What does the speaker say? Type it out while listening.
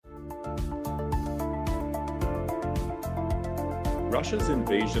Russia's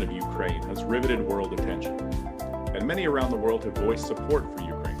invasion of Ukraine has riveted world attention, and many around the world have voiced support for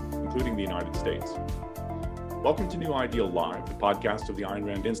Ukraine, including the United States. Welcome to New Ideal Live, the podcast of the Ayn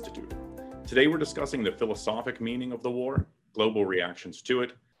Rand Institute. Today we're discussing the philosophic meaning of the war, global reactions to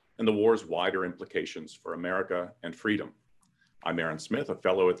it, and the war's wider implications for America and freedom. I'm Aaron Smith, a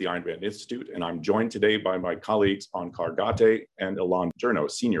fellow at the Ayn Rand Institute, and I'm joined today by my colleagues Onkar Ghate and Ilan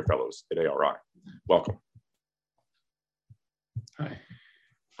Cherno, senior fellows at ARI. Welcome. Hi.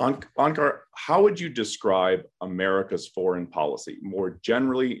 Onkar, how would you describe America's foreign policy more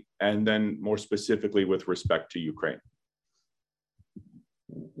generally and then more specifically with respect to Ukraine?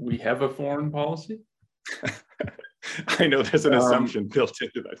 We have a foreign policy? I know there's an assumption built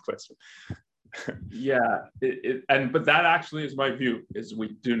into that question. Yeah, but that actually is my view, is we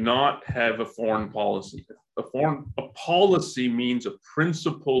do not have a foreign policy. A policy means a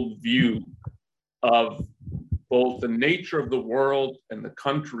principled view of both the nature of the world and the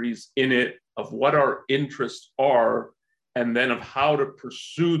countries in it, of what our interests are, and then of how to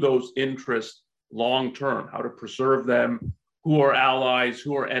pursue those interests long-term, how to preserve them, who are allies,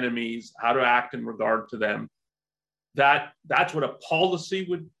 who are enemies, how to act in regard to them. That's what a policy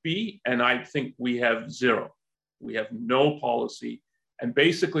would be, and I think we have zero. We have no policy. And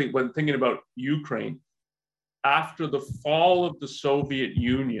basically, when thinking about Ukraine, after the fall of the Soviet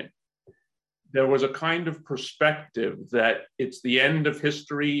Union, there was a kind of perspective that it's the end of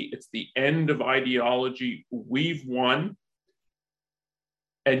history, it's the end of ideology, we've won.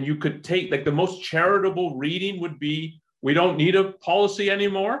 And you could take, like, the most charitable reading would be, we don't need a policy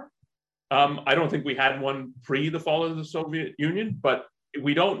anymore. I don't think we had one pre the fall of the Soviet Union, but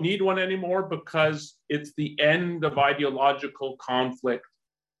we don't need one anymore because it's the end of ideological conflict.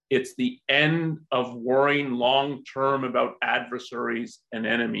 It's the end of worrying long-term about adversaries and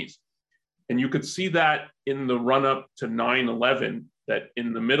enemies. And you could see that in the run-up to 9/11, that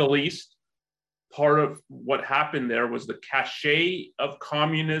in the Middle East, part of what happened there was the cachet of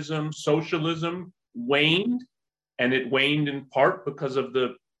communism, socialism waned, and it waned in part because of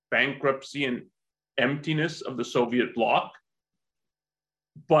the bankruptcy and emptiness of the Soviet bloc.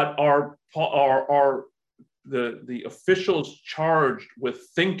 But the officials charged with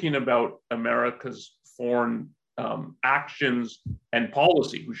thinking about America's foreign actions and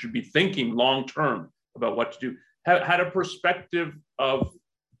policy, who should be thinking long-term about what to do, had a perspective of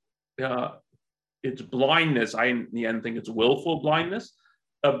its blindness. I, in the end, think it's willful blindness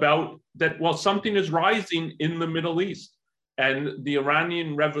about that, well, something is rising in the Middle East. And the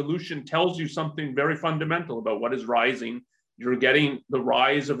Iranian Revolution tells you something very fundamental about what is rising. You're getting the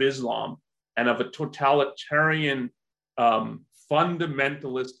rise of Islam and of a totalitarian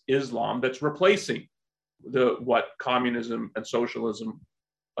fundamentalist Islam that's replacing what communism and socialism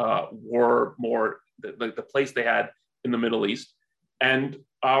were more the place they had in the Middle East. And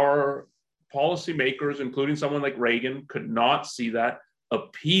our policymakers, including someone like Reagan, could not see that,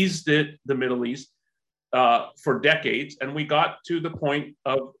 appeased the Middle East for decades, and we got to the point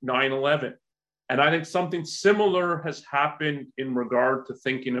of 9/11. And I think something similar has happened in regard to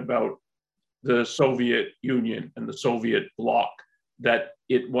thinking about the Soviet Union and the Soviet bloc, that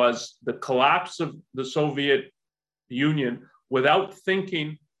it was the collapse of the Soviet Union without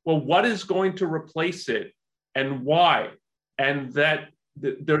thinking, well, what is going to replace it and why? And that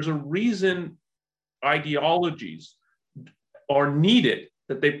there's a reason ideologies are needed,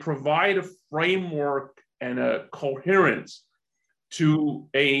 that they provide a framework and a coherence to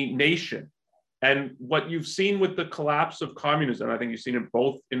a nation. And what you've seen with the collapse of communism, I think you've seen it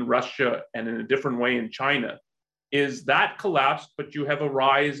both in Russia and in a different way in China, is that collapse, but you have a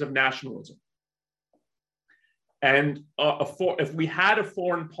rise of nationalism. And if we had a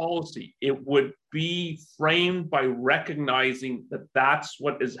foreign policy, it would be framed by recognizing that that's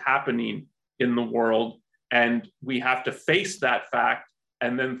what is happening in the world. And we have to face that fact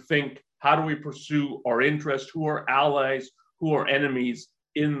and then think, how do we pursue our interests? Who are allies? Who are enemies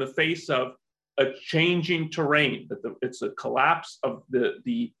in the face of a changing terrain? That it's a collapse of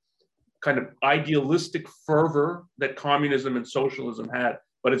the kind of idealistic fervor that communism and socialism had,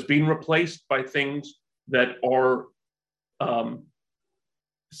 but it's being replaced by things that are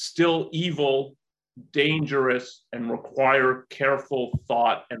still evil, dangerous, and require careful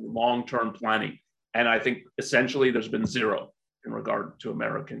thought and long-term planning. And I think essentially there's been zero in regard to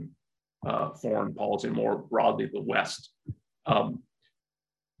American foreign policy, more broadly the West. I'll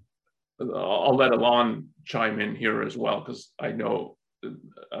let Ilan chime in here as well, because I know,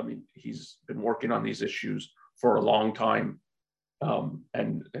 he's been working on these issues for a long time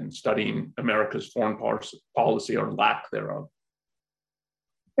and studying America's foreign policy or lack thereof.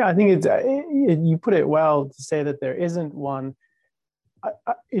 Yeah, I think you put it well to say that there isn't one.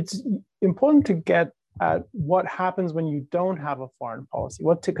 it's important to get at what happens when you don't have a foreign policy.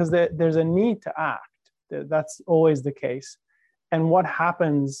 Because there's a need to act. That's always the case. And what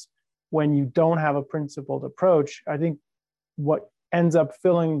happens when you don't have a principled approach? I think what ends up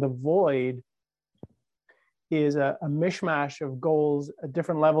filling the void is a mishmash of goals at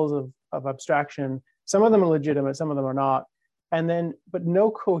different levels of abstraction. Some of them are legitimate, some of them are not. But no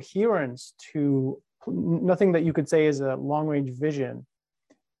coherence to nothing that you could say is a long-range vision.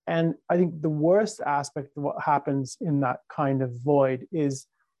 And I think the worst aspect of what happens in that kind of void is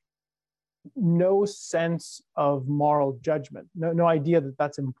no sense of moral judgment, no idea that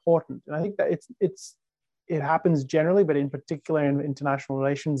that's important. And I think that it happens generally, but in particular in international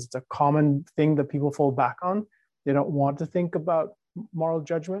relations, it's a common thing that people fall back on. They don't want to think about moral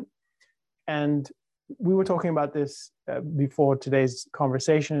judgment. And we were talking about this before today's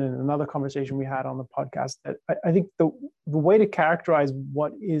conversation and another conversation we had on the podcast, that I think the way to characterize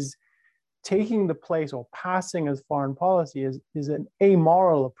what is taking the place or passing as foreign policy is an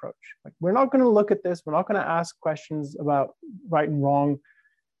amoral approach. Like, we're not going to look at this. We're not going to ask questions about right and wrong.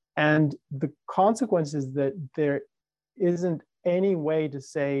 And the consequence is that there isn't any way to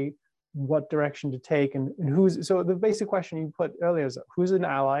say what direction to take and who's. So the basic question you put earlier is who's an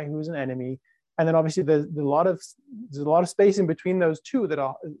ally, who's an enemy, and then obviously there's a lot of space in between those two that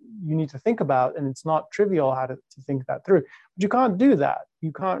you need to think about, and it's not trivial how to think that through. But you can't do that.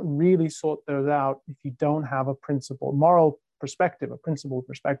 You can't really sort those out if you don't have a principled moral perspective, a principled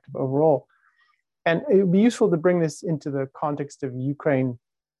perspective overall. And it would be useful to bring this into the context of Ukraine.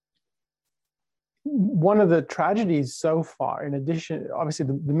 One of the tragedies so far, in addition, obviously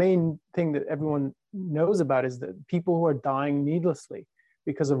the main thing that everyone knows about is that people who are dying needlessly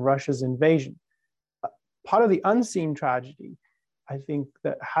because of Russia's invasion. Part of the unseen tragedy, I think,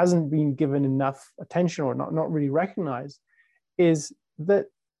 that hasn't been given enough attention or not really recognized, is that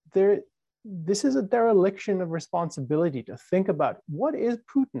this is a dereliction of responsibility to think about what is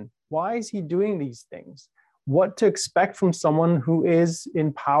Putin? Why is he doing these things? What to expect from someone who is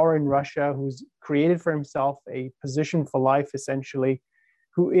in power in Russia, who's created for himself a position for life, essentially,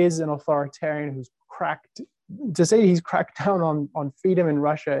 who is an authoritarian, who's to say he's cracked down on freedom in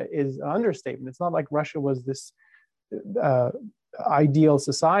Russia is an understatement. It's not like Russia was this ideal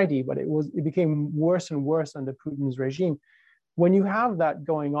society, but it became worse and worse under Putin's regime. When you have that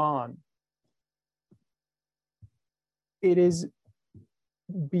going on, it is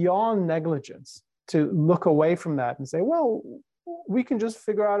beyond negligence to look away from that and say, well, we can just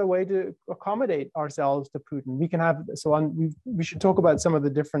figure out a way to accommodate ourselves to Putin. We can have, we should talk about some of the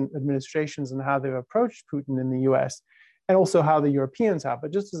different administrations and how they've approached Putin in the US, and also how the Europeans have.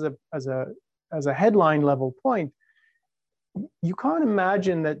 But just as a headline level point, you can't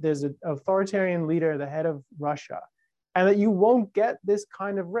imagine that there's an authoritarian leader at the head of Russia and that you won't get this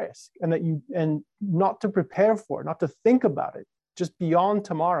kind of risk, and not to prepare for it, not to think about it, just beyond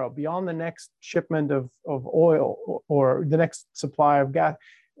tomorrow, beyond the next shipment of oil or the next supply of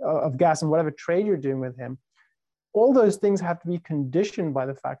gas and whatever trade you're doing with him. All those things have to be conditioned by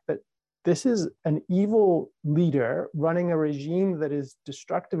the fact that this is an evil leader running a regime that is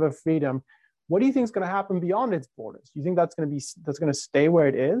destructive of freedom. What do you think is going to happen beyond its borders? You think that's going to stay where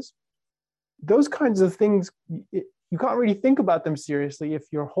it is? Those kinds of things, you can't really think about them seriously if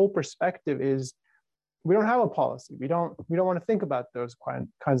your whole perspective is, we don't have a policy. We don't want to think about those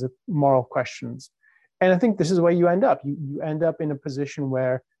kinds of moral questions. And I think this is where you end up. You end up in a position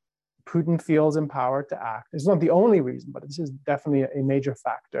where Putin feels empowered to act. It's not the only reason, but this is definitely a major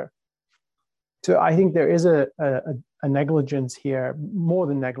factor. So I think there is a negligence here, more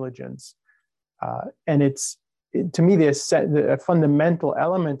than negligence. And to me, a fundamental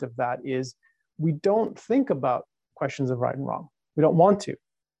element of that is we don't think about questions of right and wrong. We don't want to.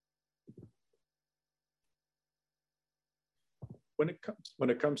 When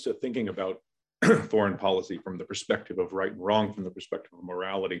it comes to thinking about foreign policy from the perspective of right and wrong, from the perspective of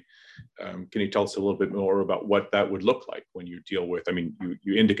morality, can you tell us a little bit more about what that would look like when you deal with, I mean,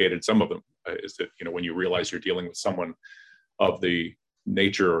 you indicated some of them, is that, when you realize you're dealing with someone of the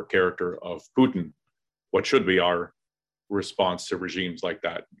nature or character of Putin, what should be our response to regimes like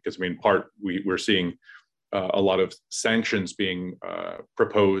that? Because, I mean, we're seeing a lot of sanctions being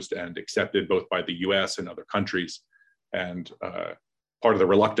proposed and accepted both by the US and other countries. And part of the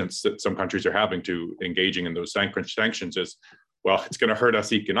reluctance that some countries are having to engaging in those sanctions is, well, it's going to hurt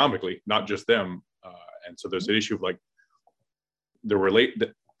us economically, not just them. And so there's an issue of like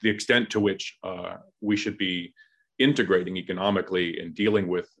the extent to which we should be integrating economically and dealing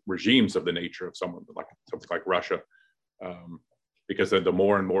with regimes of the nature of something like Russia, because then the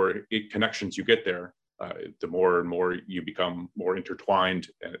more and more connections you get there, The more and more you become more intertwined,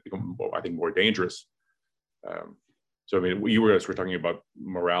 and it becomes, I think, more dangerous. So, I mean, you guys were talking about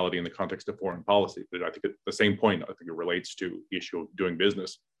morality in the context of foreign policy, but I think at the same point, I think it relates to the issue of doing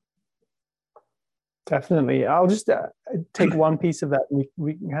business. Definitely. I'll just take one piece of that, and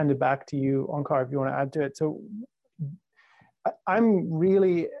we can hand it back to you, Onkar, if you want to add to it. So I'm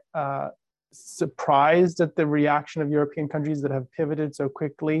really surprised at the reaction of European countries that have pivoted so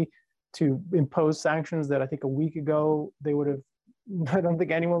quickly to impose sanctions that I think a week ago they would have, I don't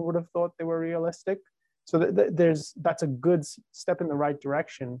think anyone would have thought they were realistic. So that's a good step in the right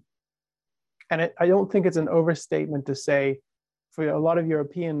direction. And I don't think it's an overstatement to say for a lot of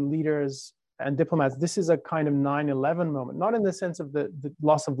European leaders and diplomats, this is a kind of 9/11 moment, not in the sense of the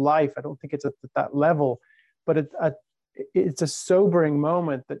loss of life. I don't think it's at that level, but it's a sobering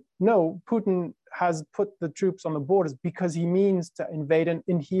moment that no, Putin has put the troops on the borders because he means to invade, and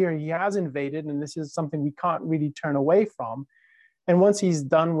in here he has invaded, and this is something we can't really turn away from. And once he's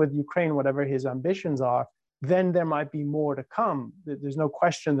done with Ukraine, whatever his ambitions are, then there might be more to come. There's no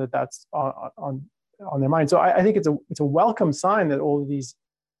question that that's on their mind. So I think it's a welcome sign that all of these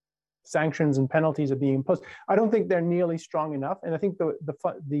sanctions and penalties are being imposed. I don't think they're nearly strong enough. And I think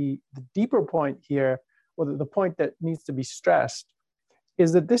the deeper point here, or the point that needs to be stressed,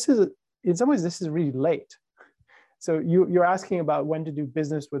 is that this is, in some ways, this is really late. So you're asking about when to do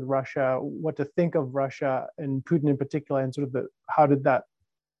business with Russia, what to think of Russia and Putin in particular, and sort of how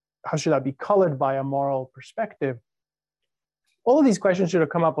should that be colored by a moral perspective? All of these questions should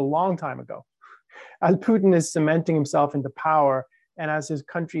have come up a long time ago. As Putin is cementing himself into power, and as his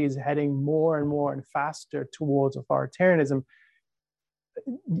country is heading more and more and faster towards authoritarianism,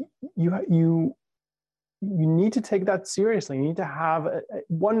 you need to take that seriously. You need to have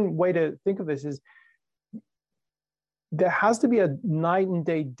one way to think of this is there has to be a night and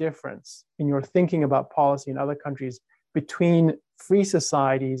day difference in your thinking about policy in other countries between free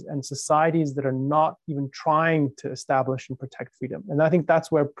societies and societies that are not even trying to establish and protect freedom. And I think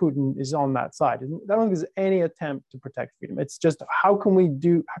that's where Putin is on that side. I don't think there's any attempt to protect freedom. It's just how can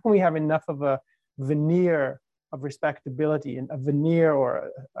we have enough of a veneer of respectability and a veneer or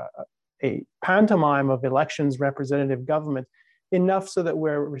a pantomime of elections representative government enough so that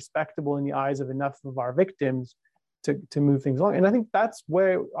we're respectable in the eyes of enough of our victims to move things along. And I think that's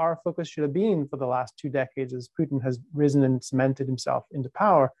where our focus should have been for the last 2 decades as Putin has risen and cemented himself into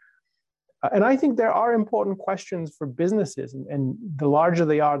power. And I think there are important questions for businesses, and the larger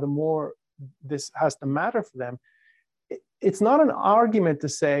they are, the more this has to matter for them. It's not an argument to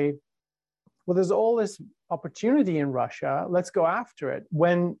say, well, there's all this opportunity in Russia, let's go after it,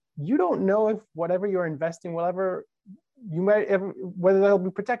 when you don't know if whatever you're investing will ever, whether they'll be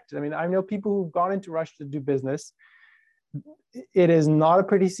protected. I mean, I know people who've gone into Russia to do business. It is not a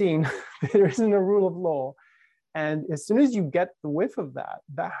pretty scene. There isn't a rule of law. And as soon as you get the whiff of that,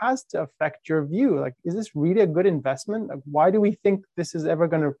 that has to affect your view. Like, is this really a good investment? Like, why do we think this is ever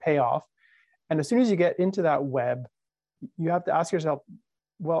going to pay off? And as soon as you get into that web, you have to ask yourself,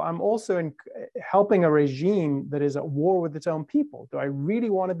 well, I'm also helping a regime that is at war with its own people. Do I really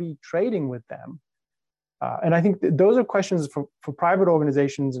want to be trading with them? And I think those are questions for private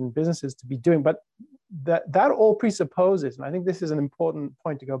organizations and businesses to be doing. But that all presupposes, and I think this is an important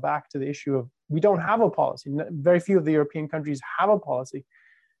point to go back to the issue of we don't have a policy. Very few of the European countries have a policy.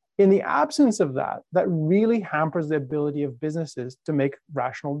 In the absence of that, that really hampers the ability of businesses to make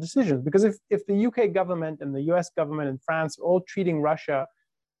rational decisions. Because if the UK government and the US government and France are all treating Russia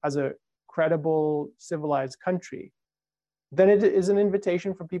as a credible, civilized country, then it is an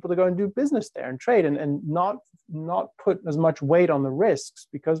invitation for people to go and do business there and trade and not put as much weight on the risks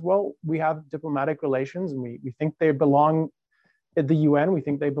because, well, we have diplomatic relations and we think they belong at the UN, we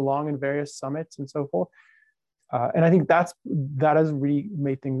think they belong in various summits and so forth. And I think that has really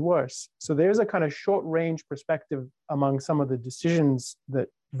made things worse. So there's a kind of short range perspective among some of the decisions that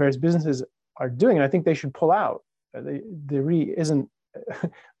various businesses are doing. And I think they should pull out. There really isn't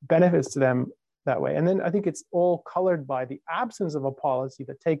benefits to them that way. And then I think it's all colored by the absence of a policy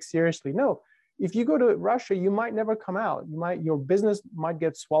that takes seriously. No, if you go to Russia, you might never come out. Your business might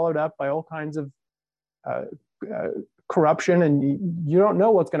get swallowed up by all kinds of corruption, and you don't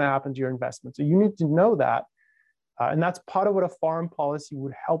know what's going to happen to your investment. So you need to know that. And that's part of what a foreign policy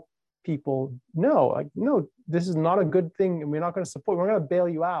would help people know. Like, no, this is not a good thing, and we're not going to support. We're going to bail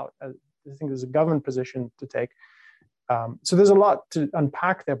you out. I think there's a government position to take. So there's a lot to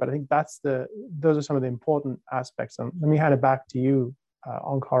unpack there, but I think those are some of the important aspects. Let me hand it back to you,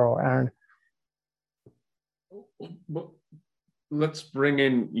 Onkar or Aaron. Well, let's bring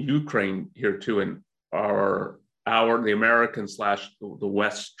in Ukraine here too, and the American / the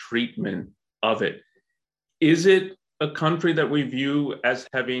West treatment of it. Is it a country that we view as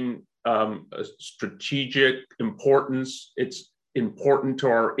having a strategic importance? It's important to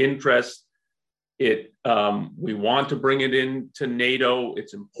our interests. We want to bring it into NATO.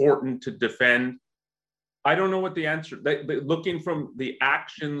 It's important to defend. I don't know what the answer, looking from the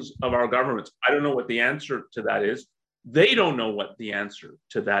actions of our governments, I don't know what the answer to that is. They don't know what the answer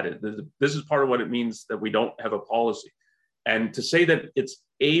to that is. This is part of what it means that we don't have a policy. And to say that it's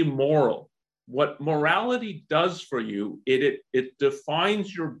amoral, what morality does for you, it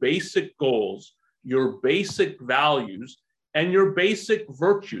defines your basic goals, your basic values, and your basic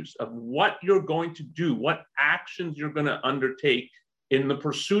virtues of what you're going to do, what actions you're going to undertake in the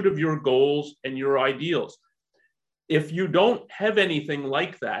pursuit of your goals and your ideals. If you don't have anything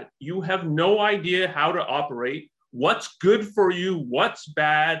like that, you have no idea how to operate, what's good for you, what's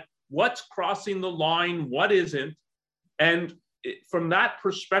bad, what's crossing the line, what isn't. And from that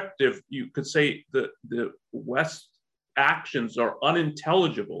perspective, you could say the West's actions are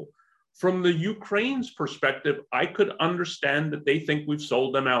unintelligible. From the Ukraine's perspective, I could understand that they think we've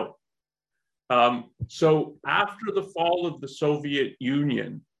sold them out. So after the fall of the Soviet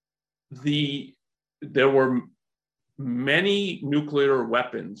Union, there were many nuclear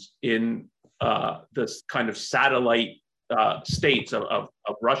weapons in this kind of satellite states of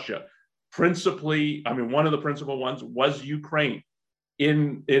Russia. Principally, I mean, one of the principal ones was Ukraine.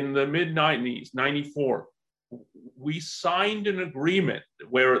 In the mid-90s, 94, we signed an agreement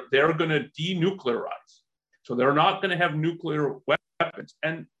where they're going to denuclearize. So they're not going to have nuclear weapons.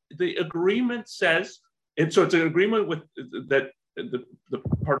 And the agreement says, and so it's an agreement with that the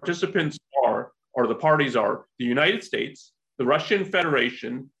participants are, or the parties are, the United States, the Russian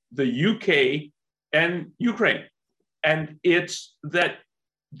Federation, the UK, and Ukraine. And it's that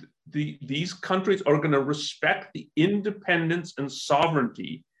these countries are going to respect the independence and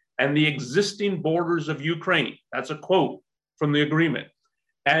sovereignty and the existing borders of Ukraine. That's a quote from the agreement.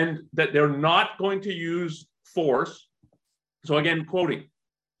 And that they're not going to use force. So again, quoting,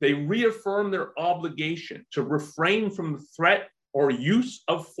 they reaffirm their obligation to refrain from the threat or use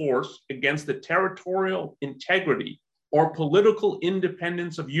of force against the territorial integrity or political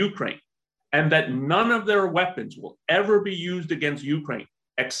independence of Ukraine, and that none of their weapons will ever be used against Ukraine,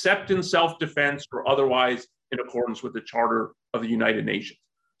 except in self-defense or otherwise in accordance with the Charter of the United Nations.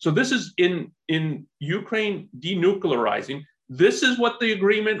 So this is in Ukraine denuclearizing. This is what the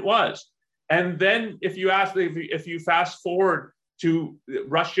agreement was. And then if you fast forward to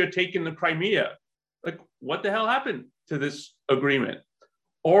Russia taking the Crimea, like what the hell happened to this agreement?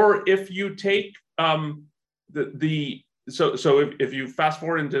 Or if you take if you fast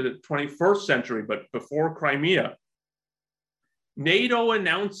forward into the 21st century, but before Crimea, NATO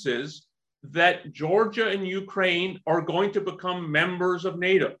announces that Georgia and Ukraine are going to become members of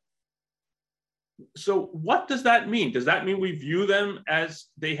NATO. So what does that mean? Does that mean we view them as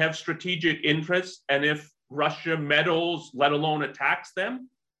they have strategic interests, and if Russia meddles, let alone attacks them,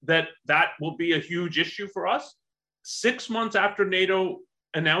 that will be a huge issue for us? 6 months after NATO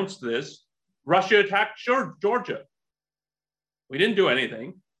announced this, Russia attacked Georgia. We didn't do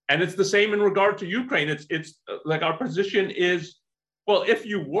anything. And it's the same in regard to Ukraine. It's like our position is, well, if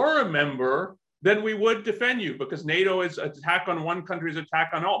you were a member, then we would defend you because NATO is attack on one country's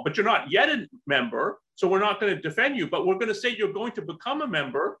attack on all. But you're not yet a member, so we're not going to defend you. But we're going to say you're going to become a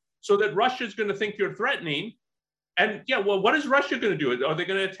member so that Russia's going to think you're threatening. And yeah, well, what is Russia going to do? Are they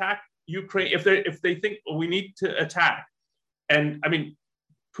going to attack Ukraine if they think we need to attack? And I mean,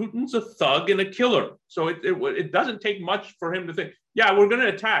 Putin's a thug and a killer. So it doesn't take much for him to think, yeah, we're going to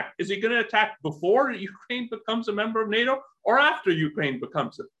attack. Is he going to attack before Ukraine becomes a member of NATO or after Ukraine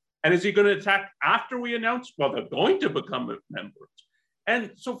becomes it? And is he going to attack after we announce, well, they're going to become members?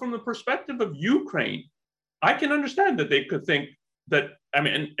 And so from the perspective of Ukraine, I can understand that they could think that, I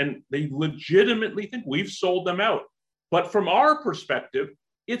mean, and they legitimately think we've sold them out. But from our perspective,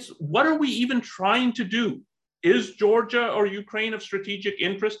 it's what are we even trying to do? Is Georgia or Ukraine of strategic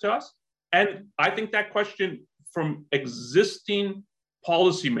interest to us? And I think that question from existing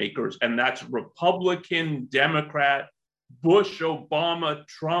policymakers, and that's Republican, Democrat, Bush, Obama,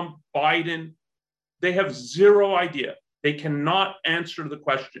 Trump, Biden, they have zero idea. They cannot answer the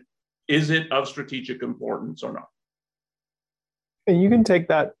question, is it of strategic importance or not? And you can take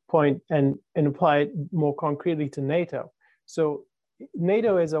that point and apply it more concretely to NATO. So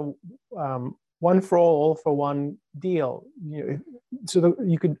NATO is a one for all for one deal.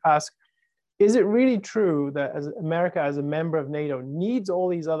 You could ask, is it really true that as America, as a member of NATO, needs all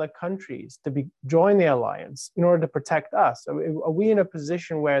these other countries to join the alliance in order to protect us? Are we in a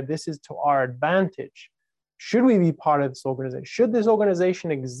position where this is to our advantage? Should we be part of this organization? Should this organization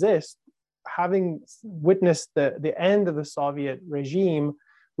exist having witnessed the end of the Soviet regime,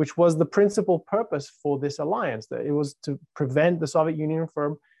 which was the principal purpose for this alliance, that it was to prevent the Soviet Union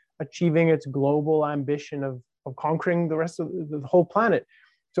from achieving its global ambition of conquering the rest of the whole planet.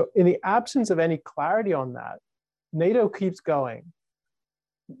 So in the absence of any clarity on that, NATO keeps going.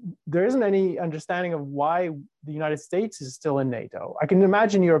 There isn't any understanding of why the United States is still in NATO. I can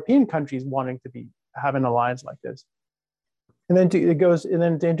imagine European countries wanting to have an alliance like this. And then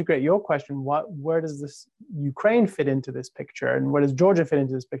to integrate your question, where does this Ukraine fit into this picture, and where does Georgia fit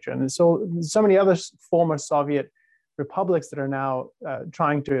into this picture? And so many other former Soviet republics that are now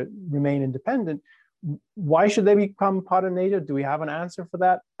trying to remain independent. Why should they become part of NATO? Do we have an answer for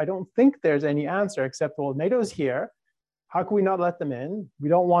that? I don't think there's any answer except, well, NATO's here. How can we not let them in? We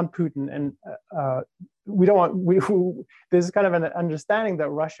don't want Putin, and there's kind of an understanding that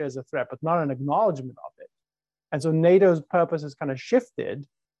Russia is a threat, but not an acknowledgement of it. And so NATO's purpose has kind of shifted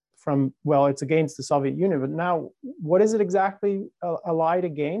from, well, it's against the Soviet Union, but now what is it exactly allied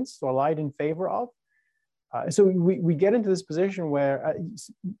against or allied in favor of? So we get into this position where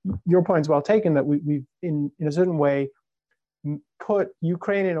your point is well taken, that we've in a certain way put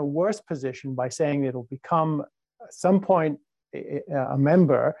Ukraine in a worse position by saying it'll become at some point a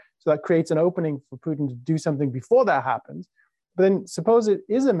member. So that creates an opening for Putin to do something before that happens. But then suppose it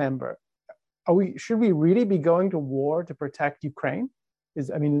is a member. Should we really be going to war to protect Ukraine?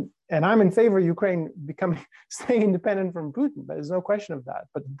 And I'm in favor of Ukraine staying independent from Putin. There's no question of that.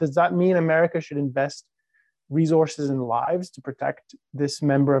 But does that mean America should invest resources and lives to protect this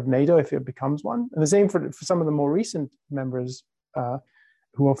member of NATO if it becomes one? And the same for some of the more recent members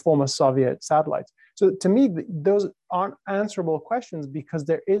who are former Soviet satellites. So to me, those aren't answerable questions because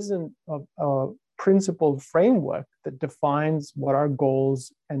there isn't a principled framework that defines what our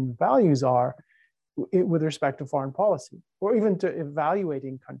goals and values are with respect to foreign policy, or even to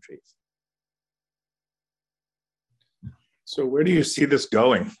evaluating countries. So where do you see this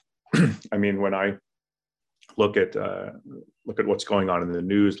going? I mean, when I look at what's going on in the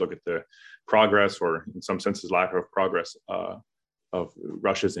news, look at the progress, or in some senses lack of progress, of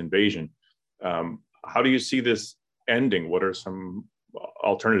Russia's invasion, how do you see this ending? What are some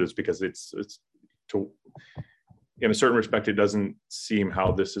alternatives? Because in a certain respect, it doesn't seem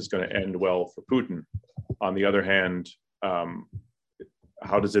how this is going to end well for Putin. On the other hand,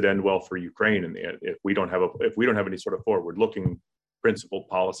 how does it end well for Ukraine? And if we don't have any sort of forward-looking principled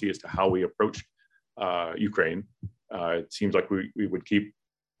policy as to how we approach Ukraine, it seems like we would keep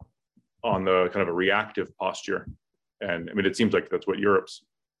on the kind of a reactive posture. And I mean, it seems like that's what Europe's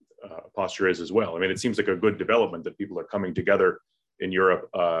posture is as well. I mean, it seems like a good development that people are coming together in Europe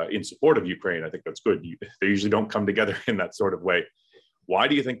in support of Ukraine. I think that's good. They usually don't come together in that sort of way. Why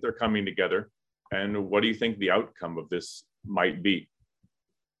do you think they're coming together? And what do you think the outcome of this might be?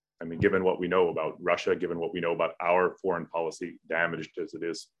 I mean, given what we know about Russia, given what we know about our foreign policy, damaged as it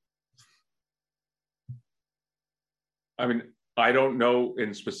is. I mean, I don't know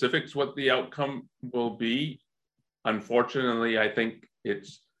in specifics what the outcome will be. Unfortunately, I think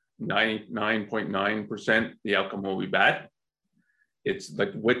it's 99.9% the outcome will be bad. It's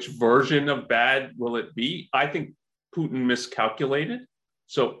like, which version of bad will it be? I think Putin miscalculated.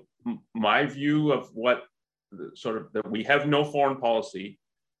 So my view of what that we have no foreign policy,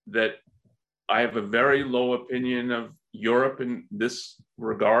 that I have a very low opinion of Europe in this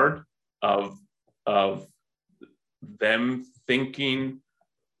regard, of them thinking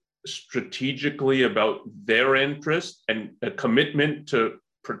strategically about their interest and a commitment to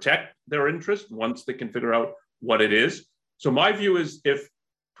protect their interest once they can figure out what it is. So my view is, if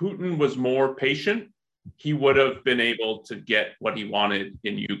Putin was more patient, he would have been able to get what he wanted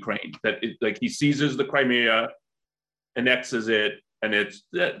in Ukraine. Like he seizes the Crimea, annexes it, and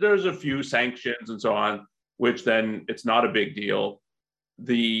there's a few sanctions and so on, which then it's not a big deal.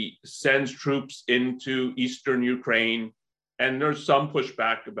 Sends troops into eastern Ukraine, and there's some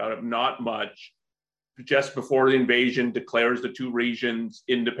pushback about it, not much. Just before the invasion, declares the two regions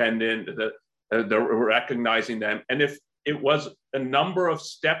independent, they're recognizing them. And if it was a number of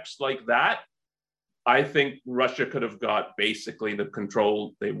steps like that, I think Russia could have got basically the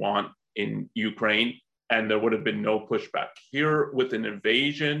control they want in Ukraine, and there would have been no pushback. Here, with an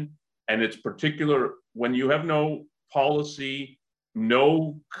invasion, and it's particular when you have no policy,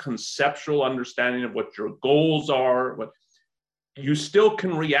 no conceptual understanding of what your goals are, you still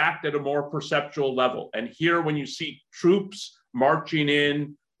can react at a more perceptual level. And here, when you see troops marching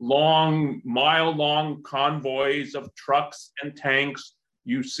in, mile-long convoys of trucks and tanks,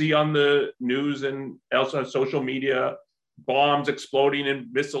 you see on the news and also on social media, bombs exploding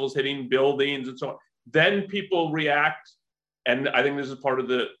and missiles hitting buildings and so on. Then people react. And I think this is part of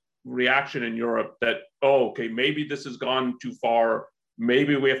the reaction in Europe that, oh, okay, maybe this has gone too far.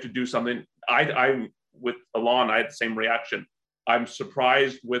 Maybe we have to do something. I'm with Alon, I had the same reaction. I'm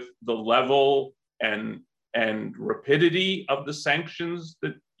surprised with the level and rapidity of the sanctions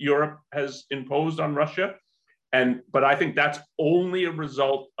that Europe has imposed on Russia. But I think that's only a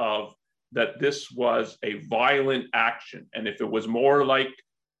result of that this was a violent action. And if it was more like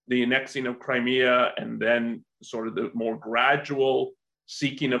the annexing of Crimea and then sort of the more gradual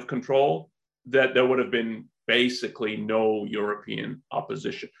seeking of control, that there would have been basically no European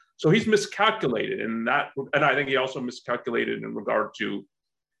opposition. So he's miscalculated in that, and I think he also miscalculated in regard to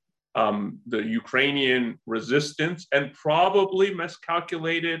the Ukrainian resistance, and probably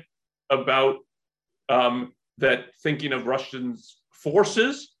miscalculated about that thinking of Russian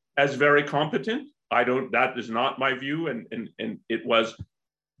forces as very competent. That is not my view, and it was,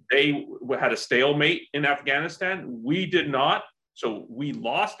 they had a stalemate in Afghanistan. We did not. So we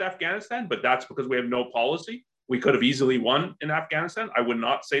lost Afghanistan, but that's because we have no policy. We could have easily won in Afghanistan. I would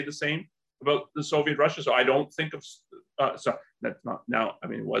not say the same about the Soviet Russia. So I don't think of, sorry, that's not now, I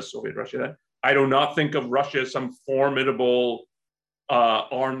mean, it was Soviet Russia then. I do not think of Russia as some formidable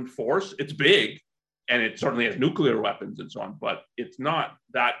armed force. It's big, and it certainly has nuclear weapons and so on, but it's not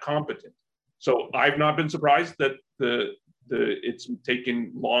that competent. So I've not been surprised that it's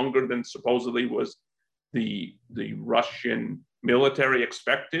taken longer than supposedly was the Russian military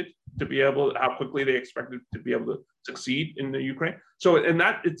expected to be able, how quickly they expected to be able to succeed in the Ukraine. So, and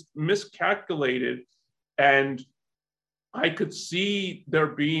that it's miscalculated, and I could see there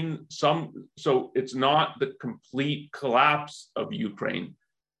being some, so it's not the complete collapse of Ukraine.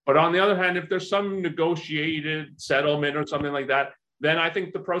 But on the other hand, if there's some negotiated settlement or something like that, then I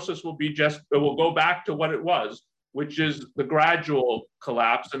think the process will be it will go back to what it was, which is the gradual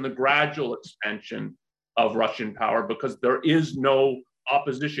collapse and the gradual expansion of Russian power, because there is no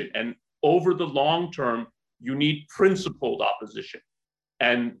opposition. And over the long term, you need principled opposition.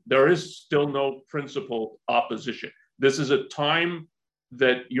 And there is still no principled opposition. This is a time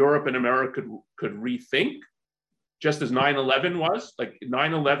that Europe and America could rethink, just as 9/11 was. Like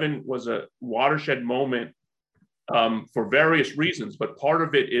 9/11 was a watershed moment for various reasons, but part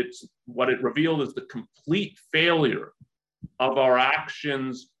of it, it's what it revealed is the complete failure of our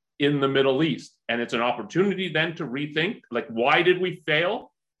actions in the Middle East. And it's an opportunity then to rethink, like, why did we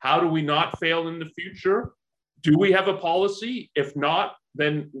fail? How do we not fail in the future? Do we have a policy? If not,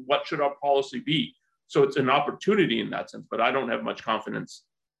 then what should our policy be? So it's an opportunity in that sense, but I don't have much confidence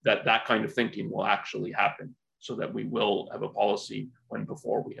that that kind of thinking will actually happen, so that we will have a policy when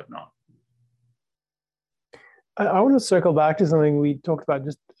before we have not. I want to circle back to something we talked about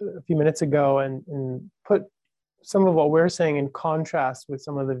just a few minutes ago and put some of what we're saying in contrast with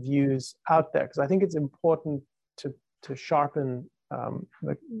some of the views out there, because I think it's important to sharpen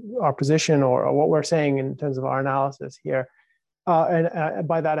our position or what we're saying in terms of our analysis here. And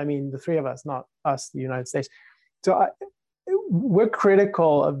by that, I mean the three of us, not us, the United States. So we're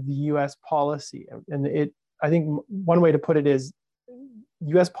critical of the US policy. And I think one way to put it is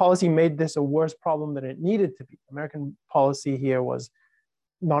US policy made this a worse problem than it needed to be. American policy here was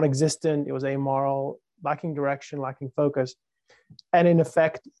non-existent. It was amoral, lacking direction, lacking focus. And in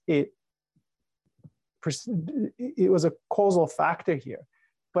effect, it was a causal factor here.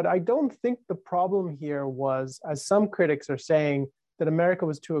 But I don't think the problem here was, as some critics are saying, that America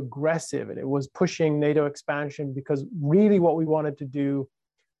was too aggressive and it was pushing NATO expansion, because really what we wanted to do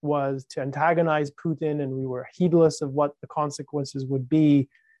was to antagonize Putin, and we were heedless of what the consequences would be.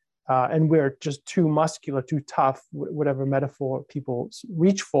 And we're just too muscular, too tough, whatever metaphor people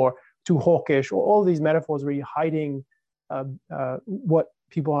reach for, too hawkish, or all these metaphors really hiding what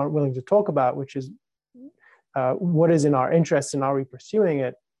people aren't willing to talk about, which is what is in our interest and are we pursuing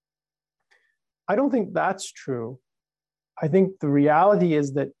it? I don't think that's true. I think the reality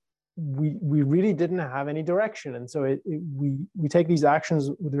is that we really didn't have any direction. And so we take these actions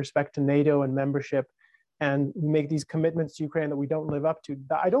with respect to NATO and membership, and we make these commitments to Ukraine that we don't live up to.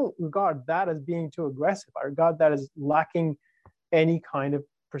 I don't regard that as being too aggressive. I regard that as lacking any kind of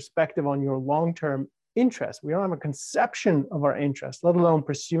perspective on your long-term interest. We don't have a conception of our interest, let alone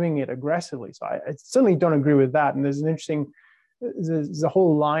pursuing it aggressively. So I certainly don't agree with that. And there's a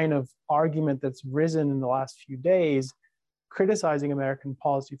whole line of argument that's risen in the last few days criticizing American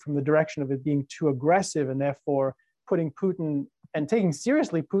policy from the direction of it being too aggressive, and therefore putting Putin and taking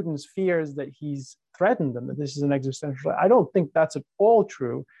seriously Putin's fears that he's threatened them, that this is an existential threat. I don't think that's at all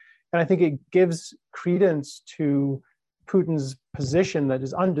true. And I think it gives credence to Putin's position that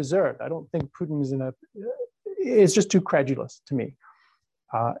is undeserved. I don't think Putin is it's just too credulous to me.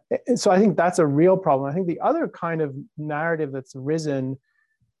 So I think that's a real problem. I think the other kind of narrative that's arisen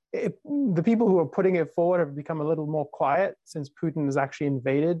the people who are putting it forward have become a little more quiet since Putin has actually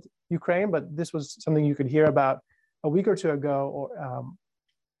invaded Ukraine. But this was something you could hear about a week or two ago,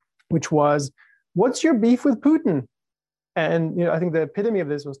 which was, what's your beef with Putin? And I think the epitome of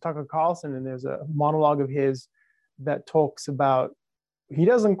this was Tucker Carlson, and there's a monologue of his that talks about, he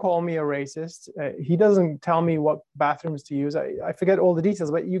doesn't call me a racist. He doesn't tell me what bathrooms to use. I forget all the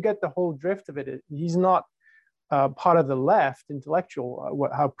details, but you get the whole drift of it. He's not part of the left intellectual,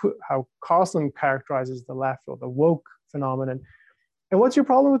 how Carlson characterizes the left or the woke phenomenon. And what's your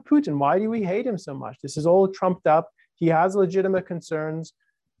problem with Putin? Why do we hate him so much? This is all trumped up. He has legitimate concerns.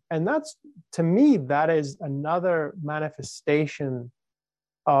 And that's, to me, that is another manifestation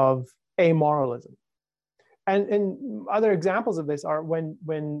of amoralism. And other examples of this are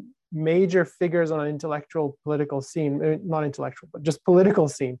when major figures on an intellectual political scene, not intellectual, but just political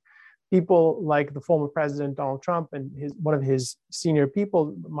scene, people like the former president Donald Trump and one of his senior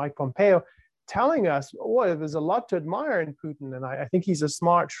people, Mike Pompeo, telling us, oh, there's a lot to admire in Putin, and I think he's a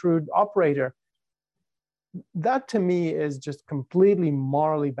smart, shrewd operator. That to me is just completely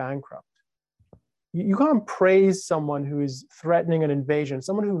morally bankrupt. You can't praise someone who is threatening an invasion,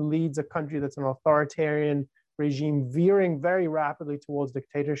 someone who leads a country that's an authoritarian regime veering very rapidly towards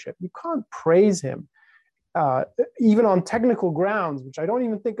dictatorship. You can't praise him, even on technical grounds, which I don't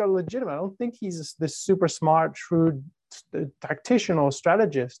even think are legitimate. I don't think he's this super smart, shrewd tactician or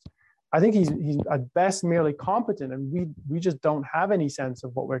strategist. I think he's at best merely competent, and we just don't have any sense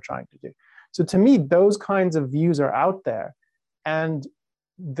of what we're trying to do. So to me, those kinds of views are out there, and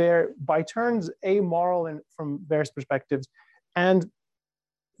they're by turns amoral and from various perspectives, and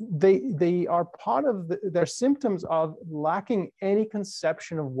they are part of they're symptoms of lacking any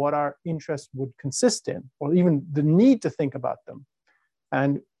conception of what our interests would consist in, or even the need to think about them.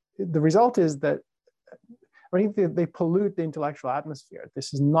 And the result is that I think they pollute the intellectual atmosphere.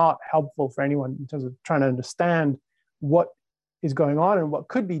 This is not helpful for anyone in terms of trying to understand what is going on and what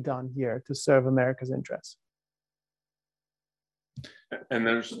could be done here to serve America's interests. And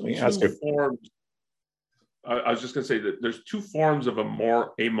there's two forms. I was just going to say that there's two forms of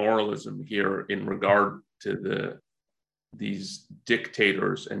amoralism here in regard to these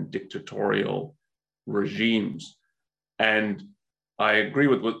dictators and dictatorial regimes. And I agree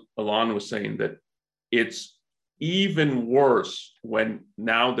with what Alon was saying, that it's even worse when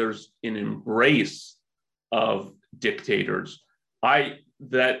now there's an embrace of dictators.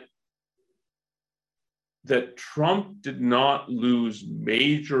 That Trump did not lose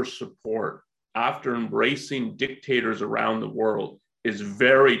major support after embracing dictators around the world is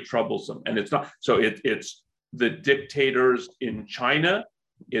very troublesome. And it's not, so it's the dictators in China,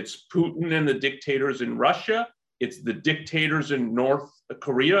 it's Putin and the dictators in Russia, it's the dictators in North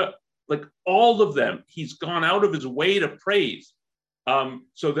Korea, like all of them, he's gone out of his way to praise.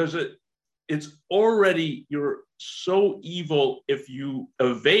 So it's already, you're so evil if you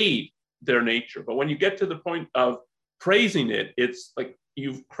evade their nature. But when you get to the point of praising it, it's like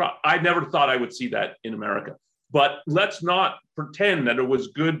I never thought I would see that in America. But let's not pretend that it was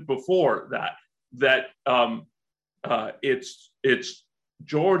good before that. It's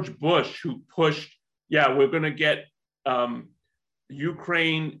George Bush who pushed, we're going to get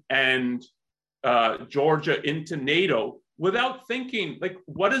Ukraine and Georgia into NATO without thinking, like,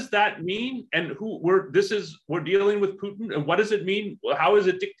 what does that mean? And we're dealing with Putin, and what does it mean? How is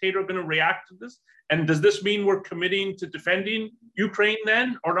a dictator going to react to this? And does this mean we're committing to defending Ukraine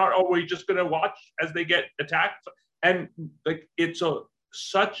then, or not? Or are we just going to watch as they get attacked? And like, it's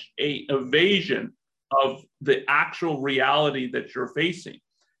such a evasion of the actual reality that you're facing.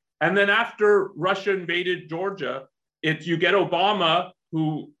 And then after Russia invaded Georgia, you get Obama,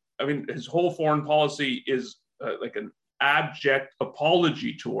 who, I mean, his whole foreign policy is like an abject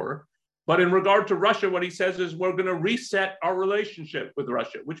apology tour. But in regard to Russia, what he says is we're going to reset our relationship with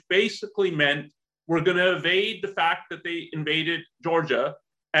Russia, which basically meant we're going to evade the fact that they invaded Georgia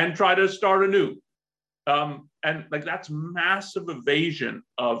and try to start anew. And like, that's massive evasion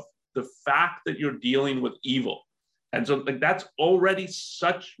of the fact that you're dealing with evil. And so like, that's already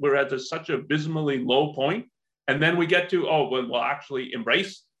we're at such an abysmally low point. And then we get to, we'll actually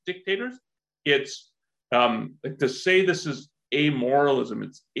embrace dictators. It's like, to say this is amoralism,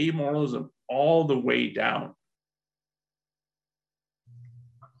 it's amoralism all the way down.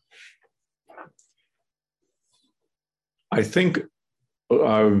 I think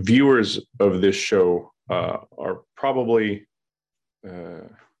viewers of this show are probably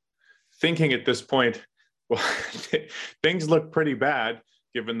thinking at this point, well, things look pretty bad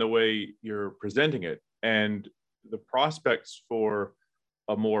given the way you're presenting it. And the prospects for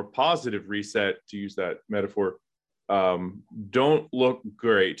a more positive reset, to use that metaphor, don't look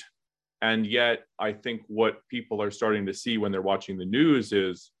great. And yet, I think what people are starting to see when they're watching the news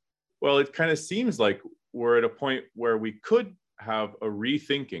is, well, it kind of seems like we're at a point where we could have a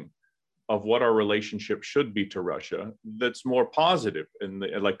rethinking of what our relationship should be to Russia that's more positive. And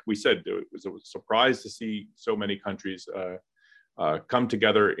like we said, it was a surprise to see so many countries come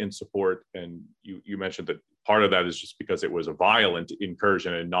together in support. And you mentioned that part of that is just because it was a violent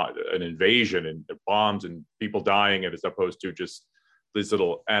incursion and not an invasion and bombs and people dying, as opposed to just these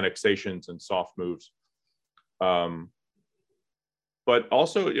little annexations and soft moves. But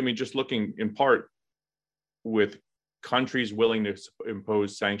also, I mean, just looking in part with countries willing to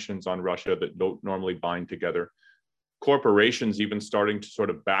impose sanctions on Russia that don't normally bind together, corporations even starting to sort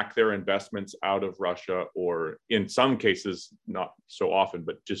of back their investments out of Russia, or in some cases, not so often,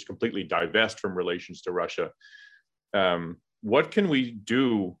 but just completely divest from relations to Russia. What can we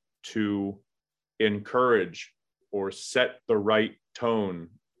do to encourage or set the right tone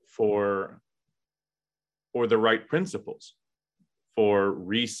for the right principles for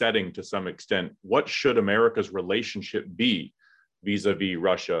resetting to some extent? What should America's relationship be vis-a-vis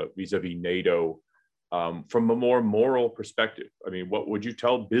Russia, vis-a-vis NATO, from a more moral perspective? I mean, what would you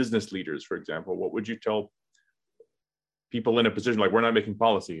tell business leaders, for example? What would you tell people in a position like, we're not making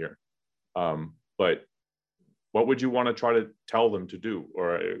policy here, but what would you want to try to tell them to do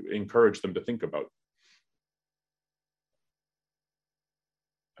or encourage them to think about?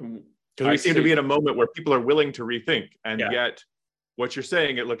 Because we seem to be in a moment where people are willing to rethink, and yet what you're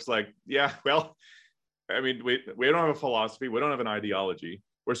saying, it looks like, yeah, well, I mean, we don't have a philosophy, we don't have an ideology.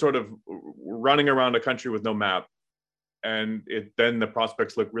 We're sort of running around a country with no map, and then the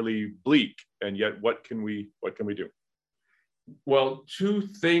prospects look really bleak. And yet, what can we do? Well, two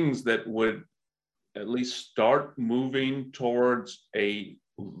things that would at least start moving towards a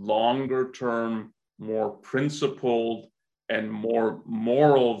longer term, more principled and more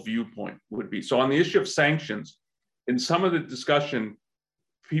moral viewpoint would be. So on the issue of sanctions, in some of the discussion,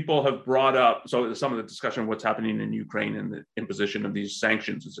 people have brought up, so some of the discussion of what's happening in Ukraine and the imposition of these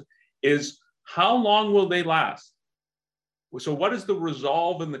sanctions is how long will they last? So what is the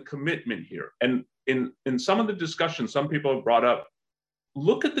resolve and the commitment here? And in some of the discussion, some people have brought up,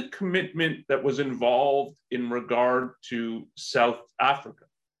 look at the commitment that was involved in regard to South Africa.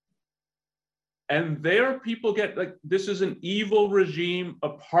 And there people get like, this is an evil regime,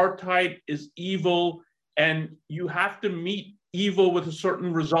 apartheid is evil, and you have to meet evil with a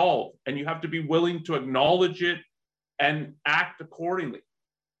certain resolve, and you have to be willing to acknowledge it and act accordingly.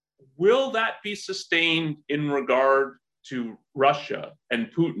 Will that be sustained in regard to Russia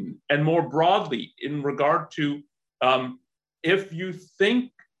and Putin, and more broadly in regard to if you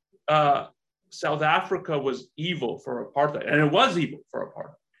think South Africa was evil for apartheid, and it was evil for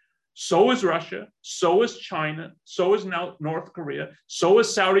apartheid, so is Russia, so is China, so is now North Korea, so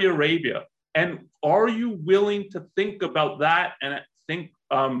is Saudi Arabia. And are you willing to think about that and think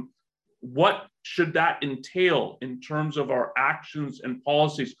what should that entail in terms of our actions and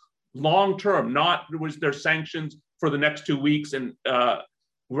policies long term? Not was there sanctions for the next 2 weeks and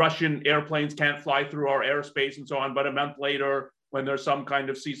Russian airplanes can't fly through our airspace and so on, but a month later, when there's some kind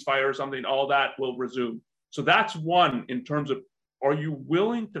of ceasefire or something, all that will resume. So that's one in terms of, are you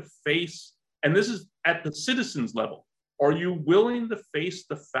willing to face, and this is at the citizens level, are you willing to face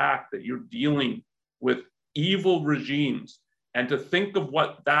the fact that you're dealing with evil regimes and to think of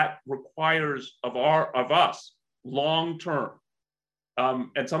what that requires of us long term?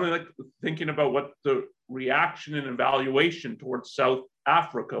 And something like thinking about what the reaction and evaluation towards South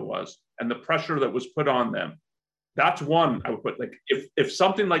Africa was and the pressure that was put on them. That's one I would put, like, if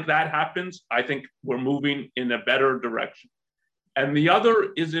something like that happens, I think we're moving in a better direction. And the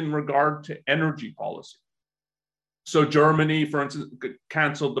other is in regard to energy policy. So Germany, for instance,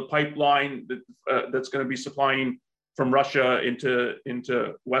 canceled the pipeline that's going to be supplying from Russia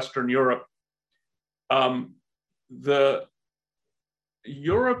into Western Europe. The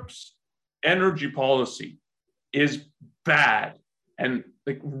Europe's energy policy is bad, and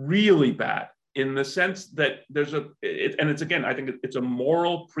like really bad, in the sense that there's and it's, again, I think it's a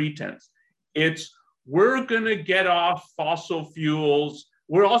moral pretense. It's, we're going to get off fossil fuels.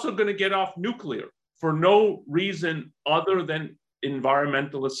 We're also going to get off nuclear for no reason other than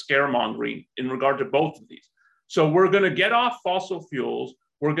environmentalist scaremongering in regard to both of these. So we're going to get off fossil fuels.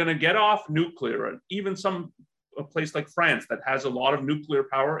 We're going to get off nuclear, and even a place like France that has a lot of nuclear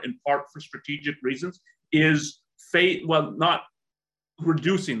power, in part for strategic reasons, is not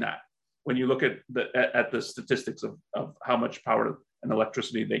reducing that when you look at the statistics of how much power and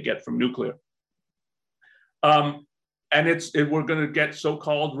electricity they get from nuclear. we're going to get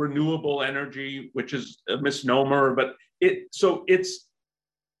so-called renewable energy, which is a misnomer, but it's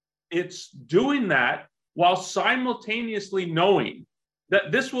doing that while simultaneously knowing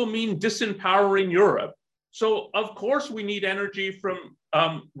that this will mean disempowering Europe. So of course we need energy from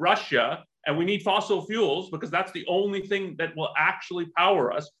Russia, and we need fossil fuels because that's the only thing that will actually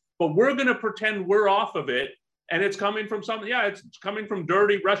power us. But we're going to pretend we're off of it, and it's coming from it's coming from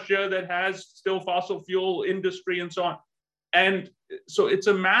dirty Russia that has still fossil fuel industry and so on. And so it's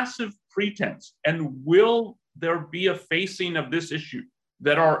a massive pretense. And will there be a facing of this issue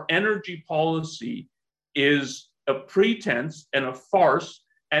that our energy policy is a pretense and a farce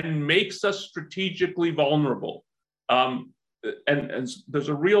and makes us strategically vulnerable? And there's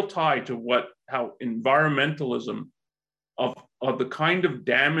a real tie to how environmentalism of the kind of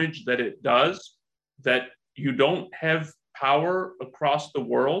damage that it does, that you don't have power across the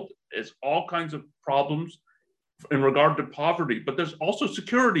world. There's all kinds of problems in regard to poverty, but there's also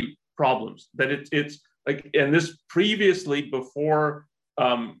security problems that it's like, and this previously before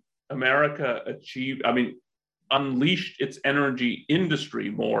America unleashed its energy industry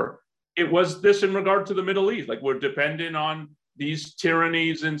more, it was this in regard to the Middle East, like we're dependent on these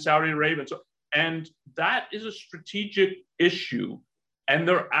tyrannies in Saudi Arabia. And that is a strategic issue. And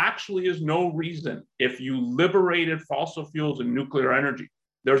there actually is no reason, if you liberated fossil fuels and nuclear energy,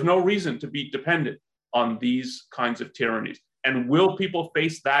 there's no reason to be dependent on these kinds of tyrannies. And will people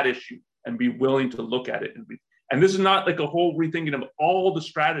face that issue and be willing to look at it? And this is not like a whole rethinking of all the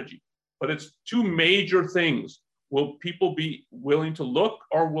strategy, but it's two major things. Will people be willing to look,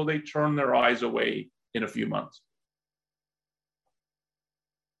 or will they turn their eyes away in a few months?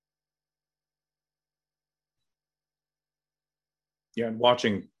 Yeah, and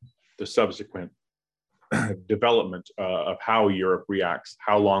watching the subsequent development of how Europe reacts.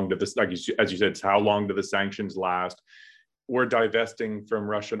 How long did this, as you said, how long do the sanctions last? We're divesting from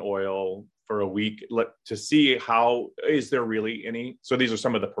Russian oil for a week to see how, is there really any? So these are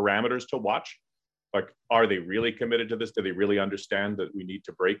some of the parameters to watch. Like, are they really committed to this? Do they really understand that we need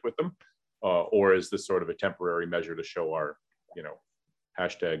to break with them? Or is this sort of a temporary measure to show our,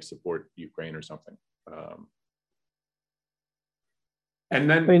 hashtag support Ukraine or something? And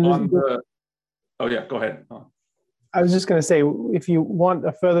then oh yeah, go ahead. I was just going to say, if you want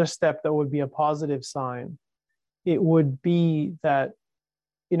a further step that would be a positive sign, it would be that,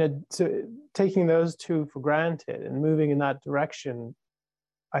 taking those two for granted and moving in that direction,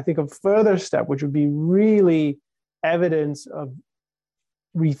 I think a further step, which would be really evidence of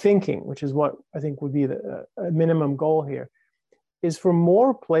rethinking, which is what I think would be a minimum goal here, is for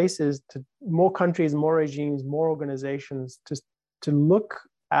more places, more countries, more regimes, more organizations to look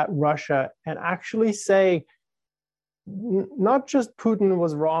at Russia and actually say, not just Putin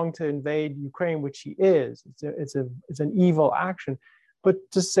was wrong to invade Ukraine, which he is, it's an evil action, but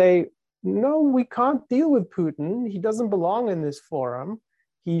to say, no, we can't deal with Putin. He doesn't belong in this forum.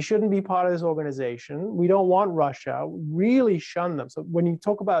 He shouldn't be part of this organization. We don't want Russia. Really shun them. So when you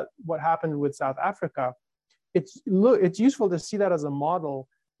talk about what happened with South Africa, it's useful to see that as a model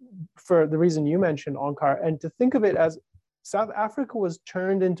for the reason you mentioned, Onkar, and to think of it as South Africa was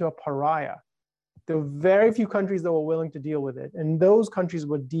turned into a pariah. There were very few countries that were willing to deal with it. And those countries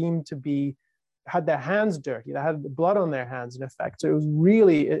were deemed to had their hands dirty. They had blood on their hands, in effect. So it was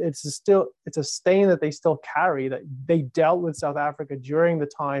really, it's a stain that they still carry, that they dealt with South Africa during the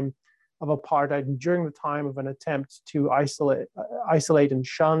time of apartheid and during the time of an attempt to isolate and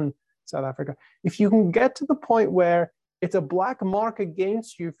shun South Africa. If you can get to the point where it's a black mark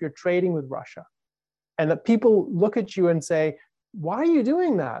against you if you're trading with Russia, and that people look at you and say, why are you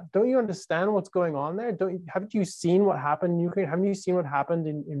doing that? Don't you understand what's going on there? Haven't you seen what happened in Ukraine? Haven't you seen what happened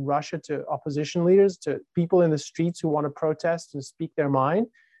in Russia to opposition leaders, to people in the streets who want to protest and speak their mind?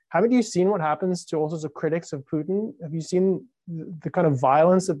 Haven't you seen what happens to all sorts of critics of Putin? Have you seen the kind of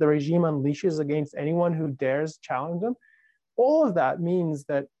violence that the regime unleashes against anyone who dares challenge them? All of that means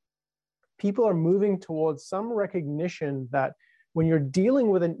that people are moving towards some recognition that when you're dealing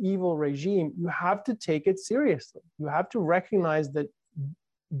with an evil regime, you have to take it seriously. You have to recognize that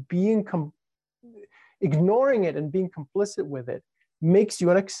ignoring it and being complicit with it makes you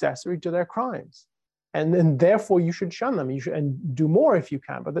an accessory to their crimes. And then therefore you should shun them. You should, and do more if you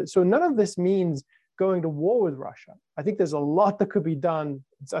can. So none of this means going to war with Russia. I think there's a lot that could be done.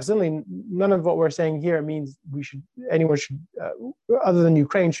 Certainly none of what we're saying here means anyone should, other than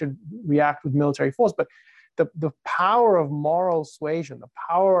Ukraine, should react with military force. But the power of moral suasion, the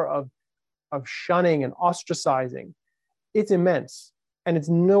power of shunning and ostracizing, it's immense. And it's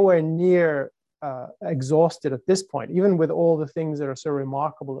nowhere near exhausted at this point, even with all the things that are so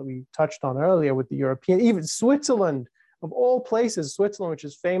remarkable that we touched on earlier with the European, even Switzerland of all places, Switzerland, which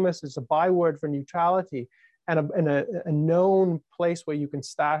is famous, is a byword for neutrality and a known place where you can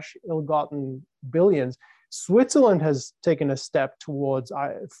stash ill-gotten billions. Switzerland has taken a step towards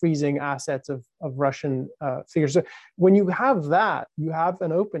freezing assets of Russian figures. So when you have that, you have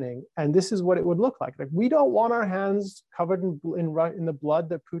an opening, and this is what it would look like. Like, we don't want our hands covered in the blood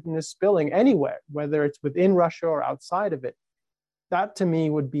that Putin is spilling anywhere, whether it's within Russia or outside of it. That to me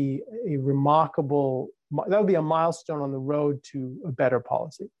would be a remarkable, that would be a milestone on the road to a better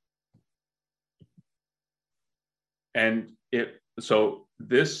policy. And so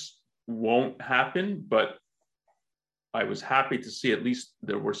this won't happen, but I was happy to see at least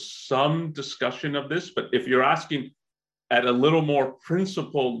there was some discussion of this. But if you're asking at a little more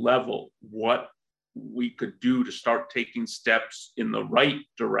principle level what we could do to start taking steps in the right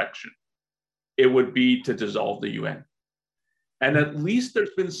direction, it would be to dissolve the UN. And at least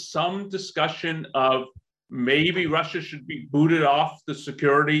there's been some discussion of maybe Russia should be booted off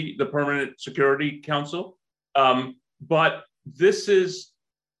the Permanent Security Council. But this is,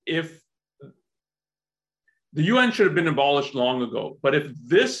 if the UN should have been abolished long ago, but if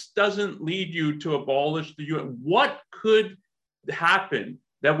this doesn't lead you to abolish the UN, what could happen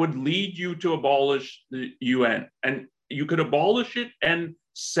that would lead you to abolish the UN? And you could abolish it and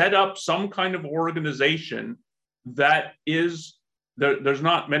set up some kind of organization that is, there's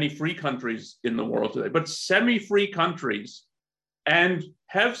not many free countries in the world today, but semi-free countries, and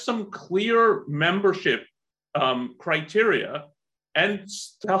have some clear membership criteria, and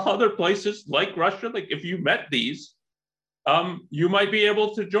tell other places like Russia, like, if you met these, you might be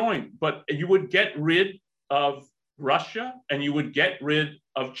able to join, but you would get rid of Russia and you would get rid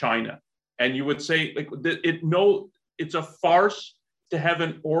of China. And you would say, like, it's a farce to have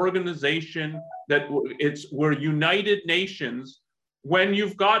an organization that we're United Nations when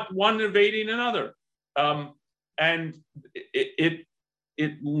you've got one invading another. And it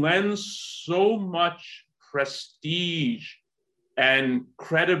lends so much prestige and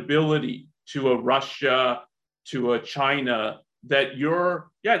credibility to a Russia, to a China, that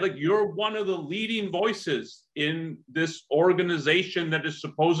you're one of the leading voices in this organization that is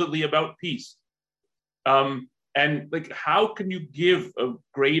supposedly about peace. And like, how can you give a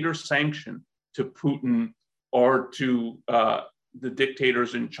greater sanction to Putin or to the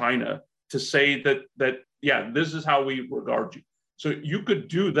dictators in China to say that this is how we regard you? So you could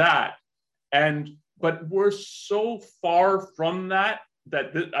do that, but we're so far from that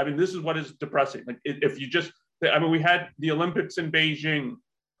this is what is depressing. Like, if you just, we had the Olympics in Beijing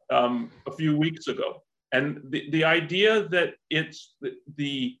a few weeks ago, and the idea that it's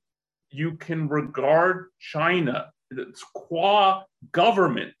you can regard China, qua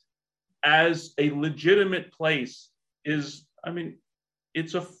government, as a legitimate place is,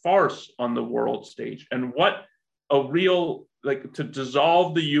 it's a farce on the world stage. And what a real, like, to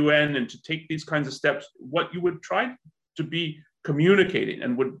dissolve the UN and to take these kinds of steps, what you would try to be communicating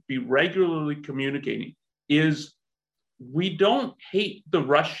and would be regularly communicating is, we don't hate the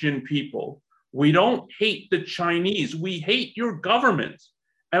Russian people. We don't hate the Chinese. We hate your governments.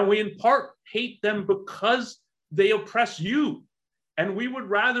 And we in part hate them because they oppress you. And we would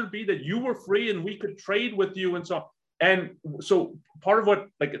rather be that you were free and we could trade with you and so on. And so part of what,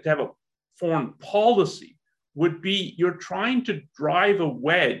 like, to have a foreign policy would be, you're trying to drive a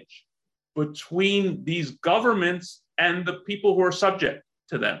wedge between these governments and the people who are subject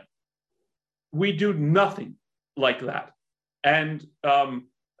to them. We do nothing like that. And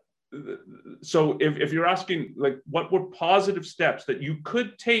so if you're asking, like, what were positive steps that you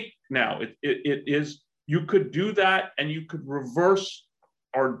could take now, it is, you could do that, and you could reverse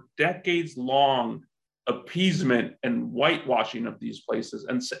our decades-long appeasement and whitewashing of these places,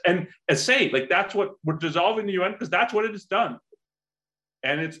 and say, like, that's what we're dissolving the UN, because that's what it has done,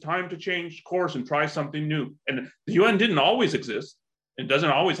 and it's time to change course and try something new. And the UN didn't always exist; it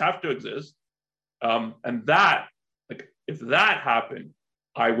doesn't always have to exist. And that, like, if that happened,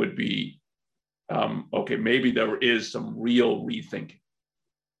 I would be okay. Maybe there is some real rethinking.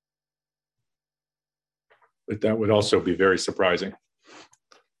 But that would also be very surprising.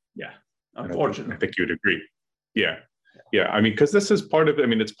 Yeah. Unfortunately. I think you'd agree. Yeah. Because this is part of,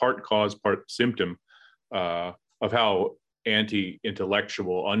 it's part cause, part symptom of how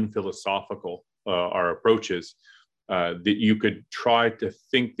anti-intellectual, unphilosophical our approach is, that you could try to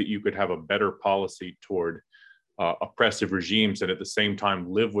think that you could have a better policy toward oppressive regimes, and at the same time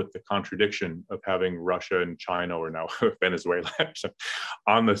live with the contradiction of having Russia and China, or now Venezuela,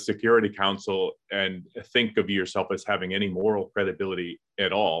 on the Security Council, and think of yourself as having any moral credibility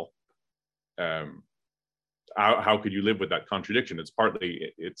at all. How could you live with that contradiction? It's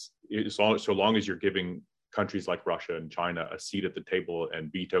partly, so long as you're giving countries like Russia and China a seat at the table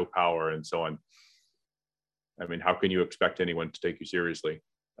and veto power and so on. I mean, how can you expect anyone to take you seriously?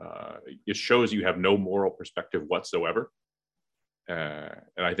 It shows you have no moral perspective whatsoever.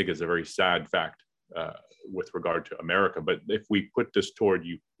 And I think it's a very sad fact with regard to America. But if we put this toward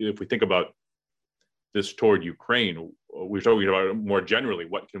you, if we think about this toward Ukraine, we're talking about more generally,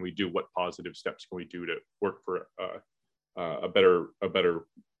 what can we do? What positive steps can we do to work for a better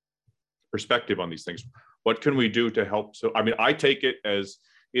perspective on these things? What can we do to help? So, I mean, I take it as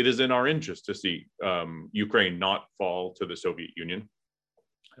it is in our interest to see Ukraine not fall to the Soviet Union.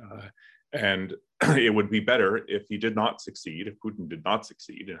 And it would be better if he did not succeed, if Putin did not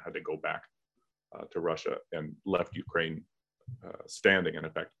succeed and had to go back to Russia and left Ukraine standing in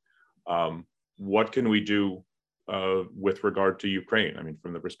effect. What can we do with regard to Ukraine? I mean,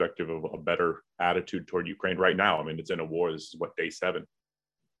 from the perspective of a better attitude toward Ukraine right now. I mean, it's in a war. This is what, day 7.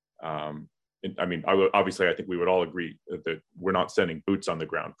 I mean, obviously, I think we would all agree that we're not sending boots on the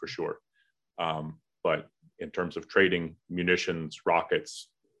ground for sure. But in terms of trading munitions, rockets,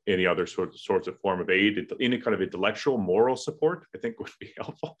 any other sorts of form of aid, any kind of intellectual, moral support, I think would be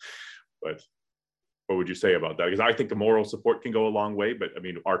helpful. But what would you say about that? Because I think the moral support can go a long way, but I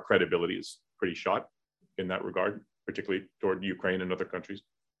mean, our credibility is pretty shot in that regard, particularly toward Ukraine and other countries.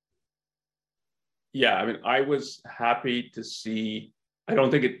 Yeah, I mean, I was happy to see. I don't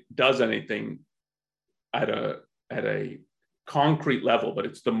think it does anything at a concrete level, but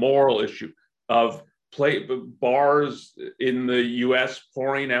it's the moral issue of bars in the U.S.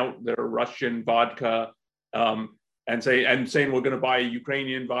 pouring out their Russian vodka and saying we're going to buy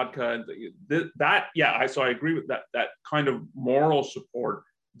Ukrainian vodka. So I agree with that kind of moral support,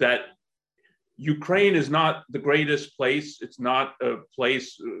 that Ukraine is not the greatest place. It's not a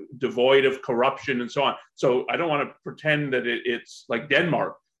place devoid of corruption and so on. So I don't want to pretend that it's like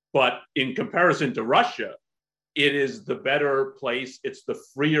Denmark, but in comparison to Russia, it is the better place. It's the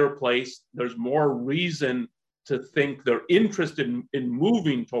freer place. There's more reason to think they're interested in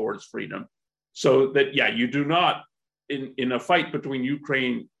moving towards freedom. So that, you do not, in a fight between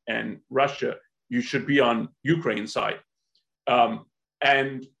Ukraine and Russia, you should be on Ukraine's side.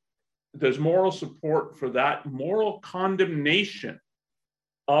 And there's moral support for that, moral condemnation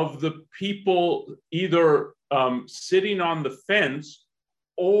of the people either sitting on the fence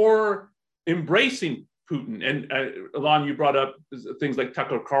or embracing Putin. And Alon, you brought up things like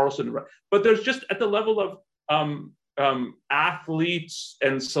Tucker Carlson, but there's just at the level of athletes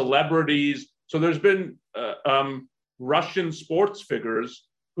and celebrities. So there's been Russian sports figures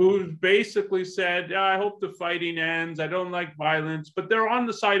who basically said, I hope the fighting ends. I don't like violence, but they're on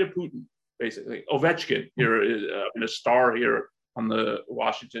the side of Putin, basically. Ovechkin here is a star here on the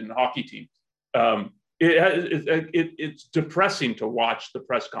Washington hockey team. It's depressing to watch the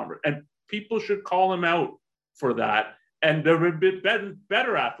press conference, and people should call him out for that. And there would be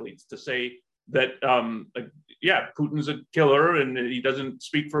better athletes to say that, Putin's a killer and he doesn't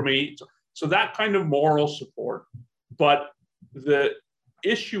speak for me. So that kind of moral support. But the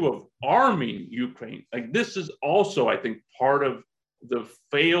issue of arming Ukraine, like this is also, I think, part of the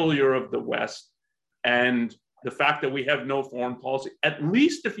failure of the West and the fact that we have no foreign policy. At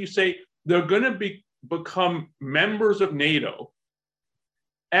least if you say they're going to become members of NATO,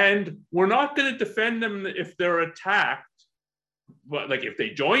 and we're not going to defend them if they're attacked, but like if they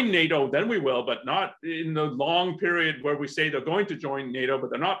join NATO, then we will, but not in the long period where we say they're going to join NATO,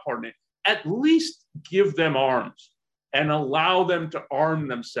 but they're not part of NATO. At least give them arms and allow them to arm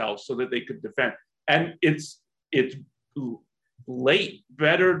themselves so that they could defend. And it's late,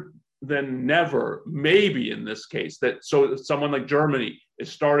 better than never, maybe in this case, that so someone like Germany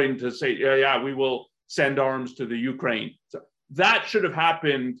is starting to say, we will send arms to the Ukraine. So that should have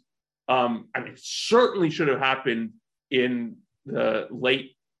happened. Certainly should have happened in the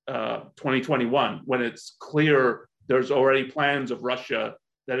late 2021, when it's clear there's already plans of Russia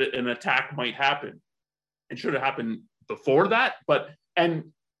that an attack might happen. It should have happened before that, and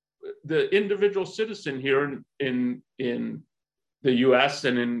the individual citizen here in the US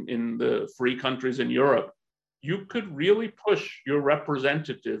and in the free countries in Europe, you could really push your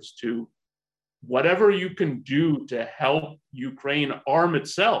representatives to whatever you can do to help Ukraine arm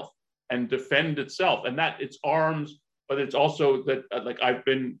itself and defend itself. And that it's arms, but it's also that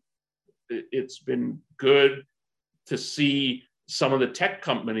it's been good to see some of the tech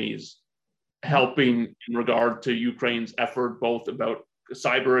companies helping in regard to Ukraine's effort, both about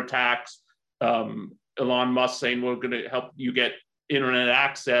cyber attacks, Elon Musk saying we're going to help you get internet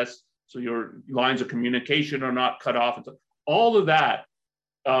access so your lines of communication are not cut off. And so all of that.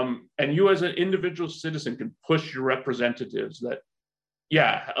 And you as an individual citizen can push your representatives that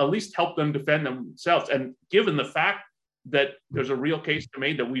yeah, at least help them defend themselves. And given the fact that there's a real case to be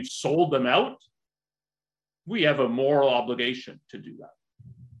made that we've sold them out, we have a moral obligation to do that.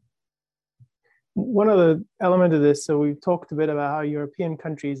 One other element of this, so we've talked a bit about how European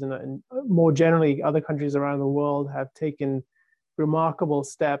countries and more generally other countries around the world have taken remarkable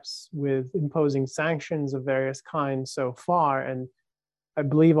steps with imposing sanctions of various kinds so far. And I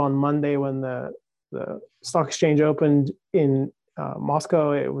believe on Monday when the stock exchange opened in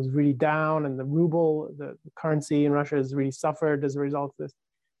Moscow, it was really down, and the ruble, the currency in Russia, has really suffered as a result of this.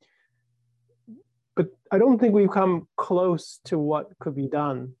 But I don't think we've come close to what could be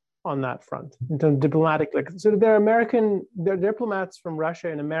done on that front in terms of diplomatic. So there are diplomats from Russia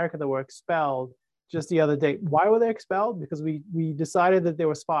in America that were expelled just the other day. Why were they expelled? Because we decided that they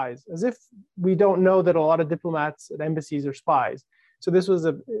were spies, as if we don't know that a lot of diplomats at embassies are spies. So this was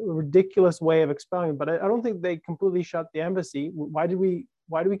a ridiculous way of expelling, but I don't think they completely shut the embassy. Why do we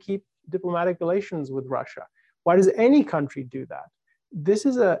keep diplomatic relations with Russia? Why does any country do that? This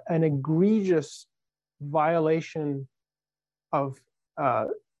is an egregious violation of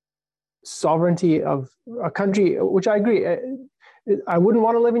sovereignty of a country, which I agree. I wouldn't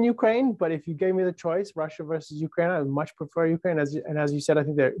want to live in Ukraine, but if you gave me the choice, Russia versus Ukraine, I would much prefer Ukraine. And as you said, I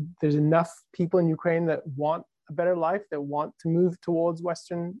think there's enough people in Ukraine that want a better life, that want to move towards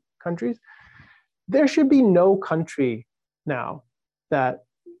Western countries. There should be no country now that,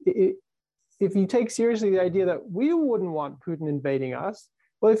 if you take seriously the idea that we wouldn't want Putin invading us,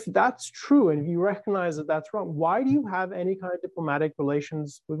 well, if that's true, and if you recognize that that's wrong, why do you have any kind of diplomatic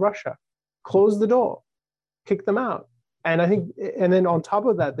relations with Russia? Close the door, kick them out. And I think, and then on top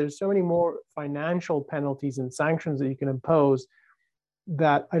of that, there's so many more financial penalties and sanctions that you can impose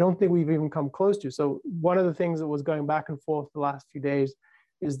that I don't think we've even come close to. So one of the things that was going back and forth the last few days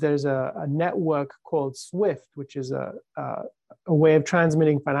is there's a network called SWIFT, which is a way of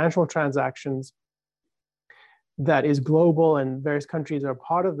transmitting financial transactions that is global, and various countries are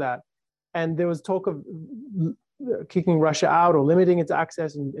part of that. And there was talk of kicking Russia out or limiting its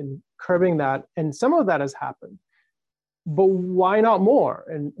access and curbing that. And some of that has happened. But why not more?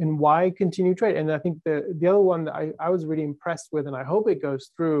 And why continue trade? And I think the other one that I was really impressed with, and I hope it goes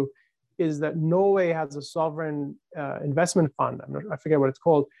through, is that Norway has a sovereign investment fund. I forget what it's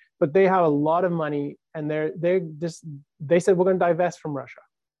called, but they have a lot of money, and they said we're going to divest from Russia.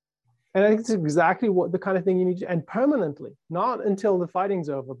 And I think it's exactly what the kind of thing you need to, and permanently, not until the fighting's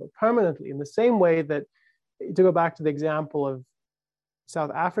over, but permanently, in the same way that, to go back to the example of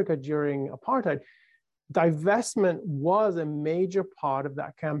South Africa during apartheid, divestment was a major part of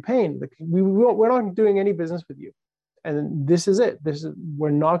that campaign. We're not doing any business with you. And this is it. We're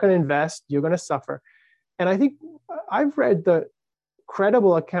not going to invest. You're going to suffer. And I think I've read the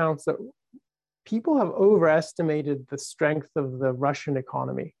credible accounts that people have overestimated the strength of the Russian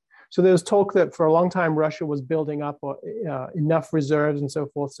economy. So there was talk that for a long time, Russia was building up enough reserves and so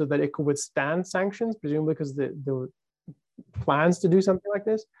forth so that it could withstand sanctions, presumably because there were plans to do something like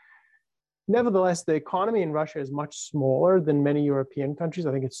this. Nevertheless, the economy in Russia is much smaller than many European countries.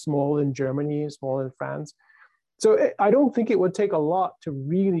 I think it's smaller than Germany, smaller than France. So I don't think it would take a lot to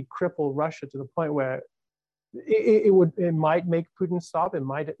really cripple Russia to the point where it might make Putin stop. It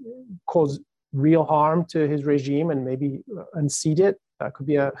might cause real harm to his regime and maybe unseat it. That could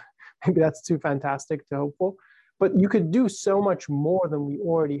be maybe that's too fantastic to hope for. But you could do so much more than we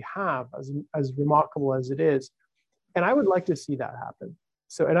already have, as remarkable as it is. And I would like to see that happen.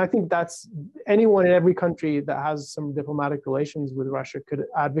 So, and I think that's anyone in every country that has some diplomatic relations with Russia could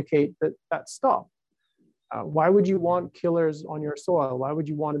advocate that stop. Why would you want killers on your soil? Why would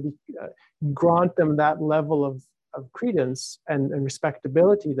you want to grant them that level of credence and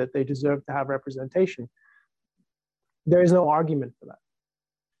respectability that they deserve to have representation? There is no argument for that.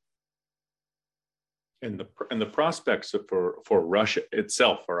 And the prospects for Russia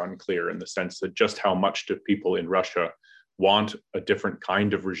itself are unclear, in the sense that just how much do people in Russia want a different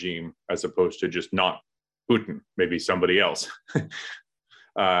kind of regime as opposed to just not Putin, maybe somebody else.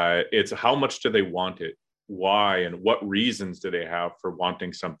 It's how much do they want it? Why and what reasons do they have for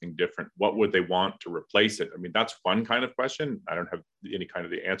wanting something different? What would they want to replace it? I mean, that's one kind of question. I don't have any kind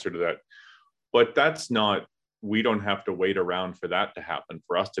of the answer to that. But that's not, we don't have to wait around for that to happen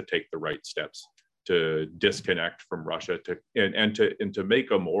for us to take the right steps to disconnect from Russia and to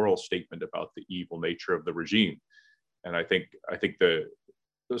make a moral statement about the evil nature of the regime. And I think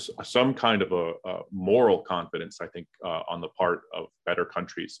there's some kind of a moral confidence, I think, on the part of better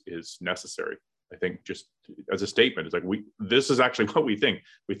countries is necessary. I think just as a statement, it's like, this is actually what we think.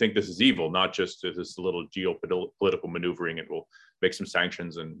 We think this is evil, not just this little geopolitical maneuvering. It will make some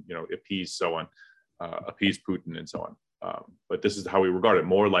sanctions and, appease Putin and so on. But this is how we regard it,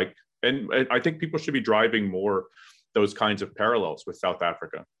 more like, and I think people should be driving more those kinds of parallels with South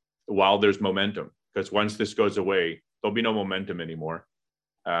Africa while there's momentum, because once this goes away, there'll be no momentum anymore.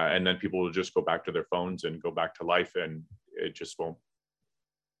 And then people will just go back to their phones and go back to life, and it just won't,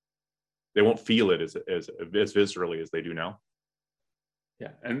 they won't feel it as viscerally as they do now.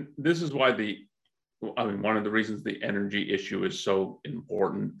 Yeah, and this is why one of the reasons the energy issue is so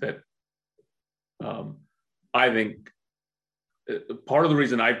important, that I think part of the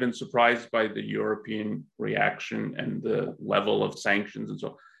reason I've been surprised by the European reaction and the level of sanctions and so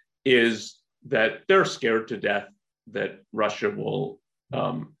on is that they're scared to death that Russia will,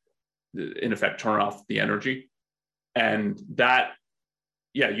 in effect, turn off the energy. And that,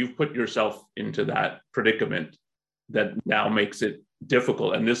 yeah, you've put yourself into that predicament that now makes it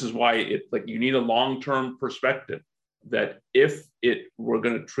difficult. And this is why you need a long-term perspective, that if we're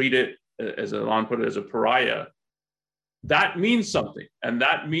going to treat it, as Alon put it, as a pariah, that means something. And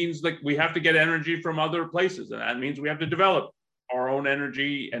that means we have to get energy from other places. And that means we have to develop our own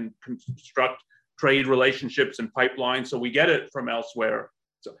energy and construct trade relationships and pipelines so we get it from elsewhere.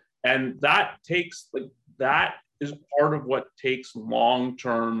 And that takes, that is part of what takes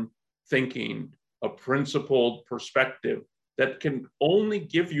long-term thinking, a principled perspective that can only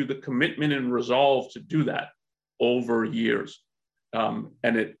give you the commitment and resolve to do that over years.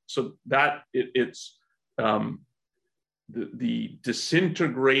 The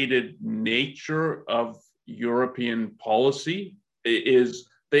disintegrated nature of European policy is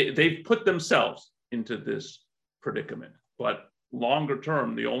they've put themselves into this predicament. But longer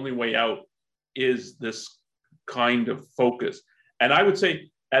term, the only way out is this kind of focus. And I would say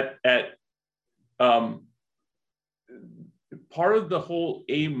part of the whole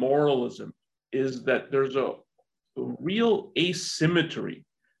amoralism is that there's a real asymmetry,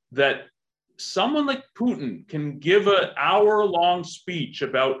 that someone like Putin can give an hour-long speech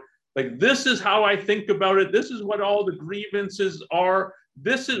about, this is how I think about it. This is what all the grievances are.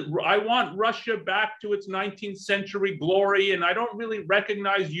 I want Russia back to its 19th century glory, and I don't really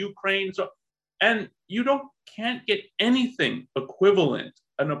recognize Ukraine. And you can't get anything equivalent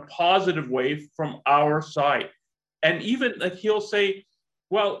in a positive way from our side. And even he'll say,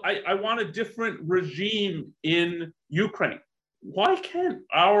 well, I want a different regime in Ukraine. Why can't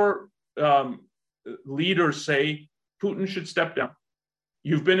our leaders say Putin should step down?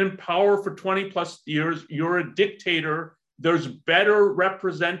 You've been in power for 20 plus years. You're a dictator. There's better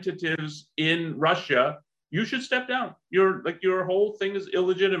representatives in Russia. You should step down. Your whole thing is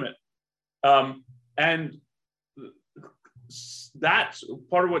illegitimate. And that's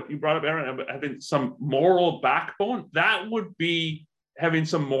part of what you brought up, Aaron, having some moral backbone. That would be having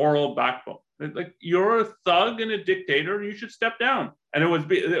some moral backbone. You're a thug and a dictator, you should step down. And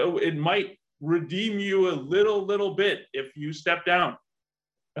it might redeem you a little bit if you step down.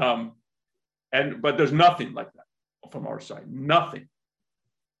 But there's nothing like that from our side, nothing.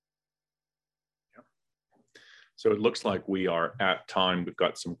 So it looks like we are at time. We've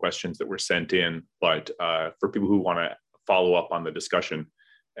got some questions that were sent in, but for people who want to follow up on the discussion,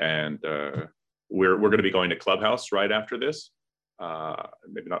 and we're going to be going to Clubhouse right after this.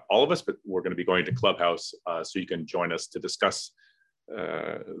 Maybe not all of us, but we're going to be going to Clubhouse, so you can join us to discuss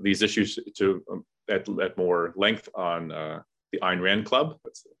these issues at more length on the Ayn Rand Club.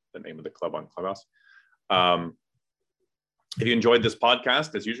 That's the name of the club on Clubhouse. If you enjoyed this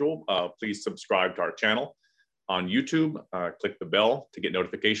podcast, as usual, please subscribe to our channel on YouTube. Click the bell to get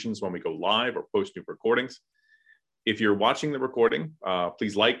notifications when we go live or post new recordings. If you're watching the recording,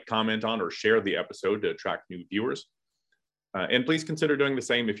 please like, comment on, or share the episode to attract new viewers. And please consider doing the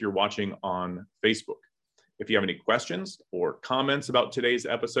same if you're watching on Facebook. If you have any questions or comments about today's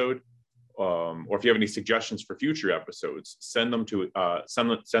episode, or if you have any suggestions for future episodes, send them to us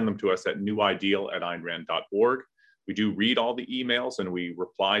at newideal@aynrand.org. We do read all the emails and we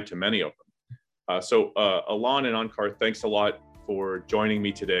reply to many of them. So Alon and Onkar, thanks a lot for joining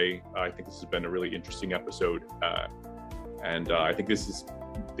me today. I think this has been a really interesting episode. And I think these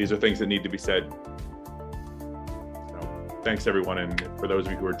are things that need to be said. So, thanks everyone. And for those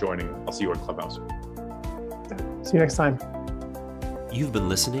of you who are joining, I'll see you on Clubhouse. See you next time. You've been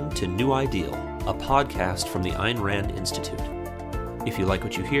listening to New Ideal, a podcast from the Ayn Rand Institute. If you like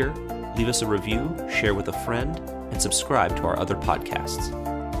what you hear, leave us a review, share with a friend, and subscribe to our other podcasts.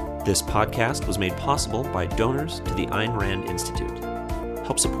 This podcast was made possible by donors to the Ayn Rand Institute.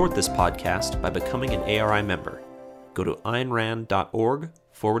 Help support this podcast by becoming an ARI member. Go to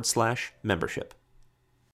aynrand.org/membership.